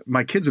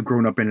my kids have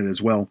grown up in it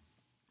as well.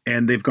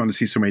 And they've gone to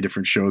see so many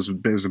different shows.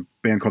 There's a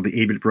band called the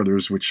Avett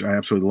Brothers, which I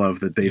absolutely love,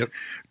 that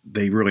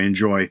they really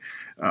enjoy.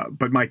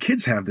 But my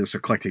kids have this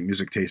eclectic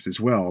music taste as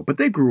well. But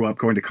they grew up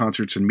going to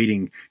concerts and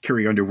meeting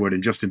Carrie Underwood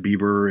and Justin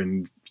Bieber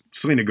and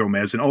Selena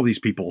Gomez and all these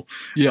people.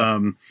 Yeah.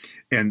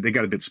 And they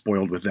got a bit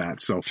spoiled with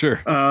that. So sure.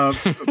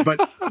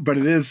 But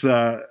it is,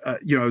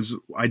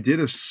 I did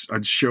a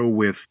show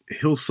with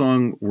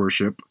Hillsong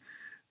Worship,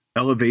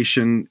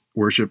 Elevation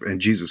Worship, and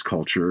Jesus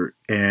Culture,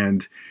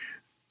 and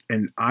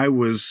I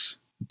was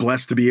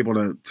blessed to be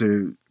able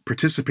to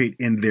participate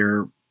in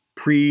their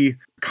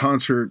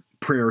pre-concert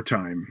prayer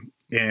time.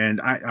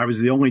 And I was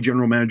the only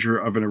general manager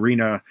of an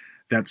arena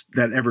that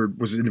ever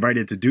was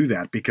invited to do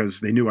that, because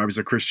they knew I was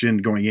a Christian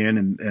going in,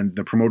 and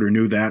the promoter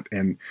knew that.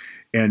 And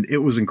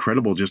it was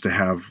incredible just to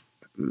have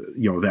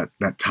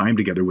that time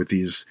together with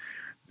these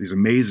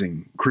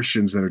amazing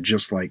Christians that are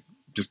just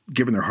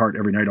giving their heart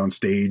every night on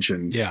stage.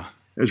 And yeah,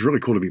 it was really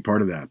cool to be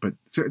part of that. But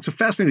it's a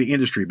fascinating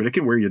industry, but it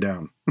can wear you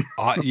down.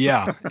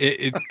 Yeah,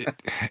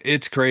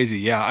 it's crazy.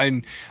 Yeah.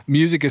 And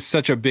music is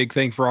such a big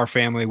thing for our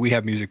family. We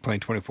have music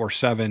playing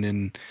 24/7,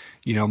 and,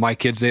 my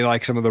kids, they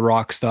like some of the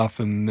rock stuff.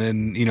 And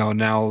then,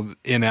 now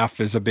NF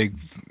is a big,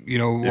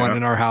 one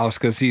in our house,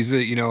 cause he's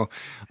a,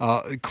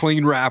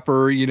 clean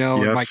rapper, Yes.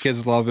 and my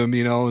kids love him,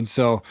 and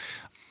so,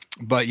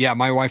 but yeah,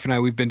 my wife and I,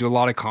 we've been to a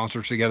lot of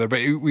concerts together, but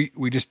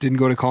we just didn't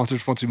go to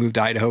concerts once we moved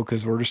to Idaho,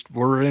 because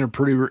we're in a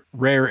pretty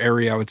rare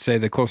area. I would say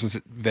the closest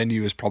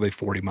venue is probably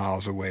 40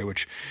 miles away,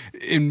 which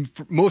in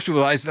most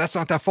people's eyes, that's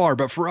not that far,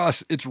 but for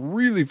us, it's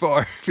really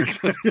far. Because,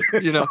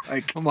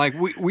 I'm like,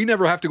 we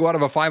never have to go out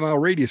of a 5-mile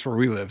radius where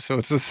we live. So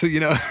it's just,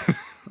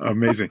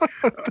 Amazing.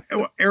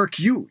 Erik,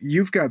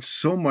 you've got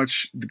so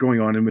much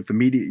going on, and with the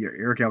media,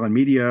 Erik Allen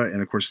Media,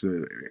 and of course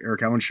the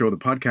Erik Allen Show, the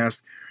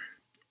podcast.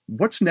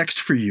 What's next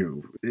for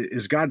you?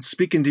 Is God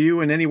speaking to you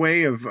in any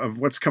way of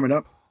what's coming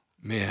up?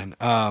 Man,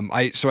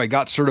 I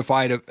got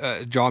certified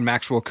John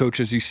Maxwell coach,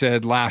 as you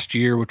said, last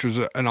year, which was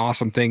an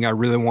awesome thing I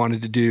really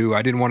wanted to do.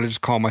 I didn't want to just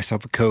call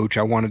myself a coach.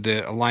 I wanted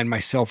to align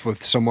myself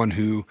with someone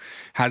who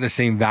had the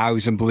same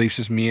values and beliefs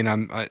as me,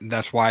 and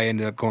that's why I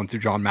ended up going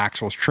through John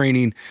Maxwell's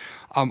training.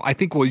 I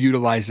think we'll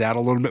utilize that a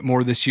little bit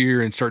more this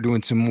year and start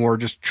doing some more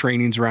just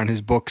trainings around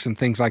his books and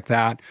things like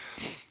that.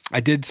 I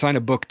did sign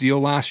a book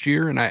deal last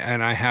year, and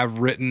I have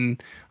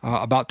written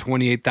about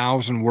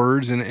 28,000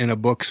 words in a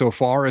book so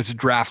far. It's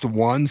draft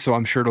 1, so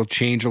I'm sure it'll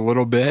change a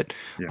little bit.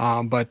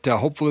 Yeah. But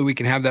hopefully we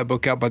can have that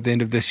book out by the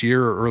end of this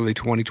year or early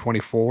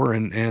 2024.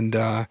 And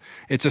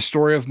it's a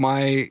story of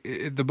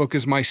the book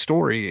is my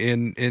story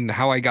in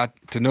how I got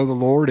to know the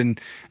Lord,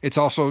 and it's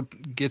also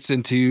gets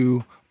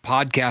into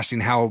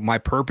podcasting, how my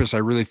purpose, I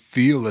really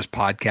feel, is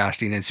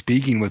podcasting and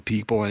speaking with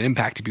people and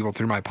impacting people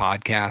through my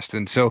podcast.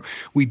 And so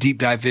we deep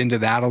dive into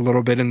that a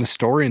little bit in the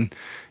story, and,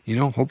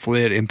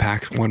 hopefully it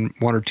impacts one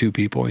or two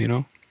people,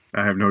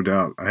 I have no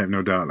doubt.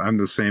 I'm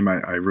the same.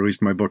 I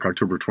released my book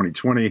October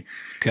 2020,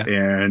 okay.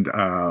 And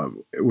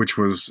which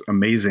was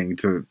amazing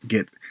to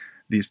get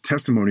these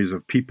testimonies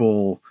of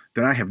people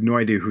that I have no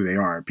idea who they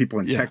are, people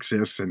in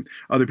Texas and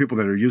other people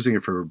that are using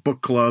it for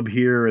book club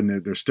here,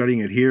 and they're studying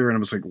it here. And I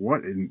was like,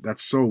 what? And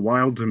that's so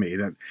wild to me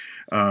that,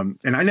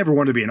 and I never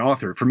wanted to be an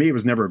author. For me, it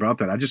was never about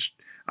that.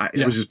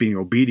 It was just being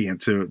obedient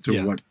to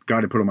what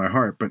God had put on my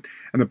heart.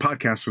 And the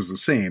podcast was the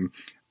same.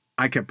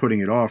 I kept putting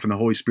it off, and the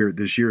Holy Spirit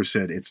this year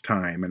said, it's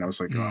time. And I was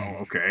like, oh,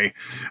 okay.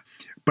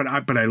 But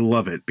I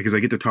love it because I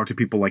get to talk to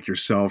people like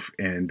yourself.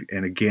 And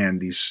again,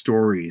 these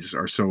stories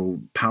are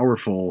so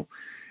powerful,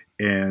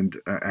 and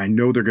I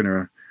know they're going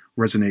to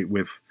resonate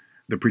with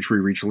the Preach Where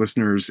You Reach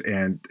listeners.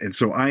 And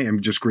so I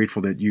am just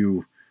grateful that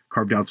you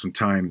carved out some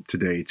time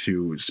today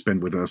to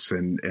spend with us.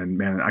 And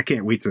man, I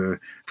can't wait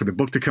for the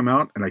book to come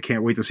out, and I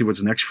can't wait to see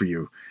what's next for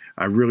you.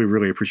 I really,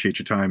 really appreciate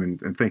your time,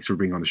 and thanks for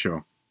being on the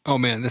show. Oh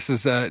man, this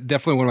is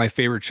definitely one of my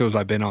favorite shows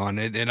I've been on,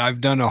 and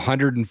I've done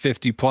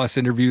 150 plus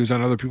interviews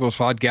on other people's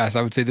podcasts.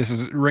 I would say this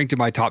is ranked in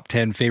my top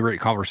 10 favorite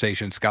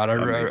conversations, Scott.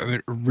 I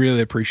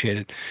really appreciate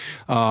it.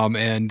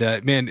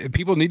 Man,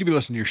 people need to be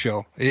listening to your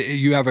show.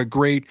 You have a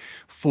great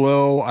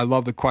flow. I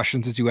love the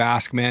questions that you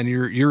ask, man.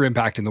 You're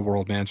impacting the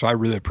world, man. So I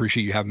really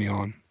appreciate you having me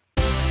on.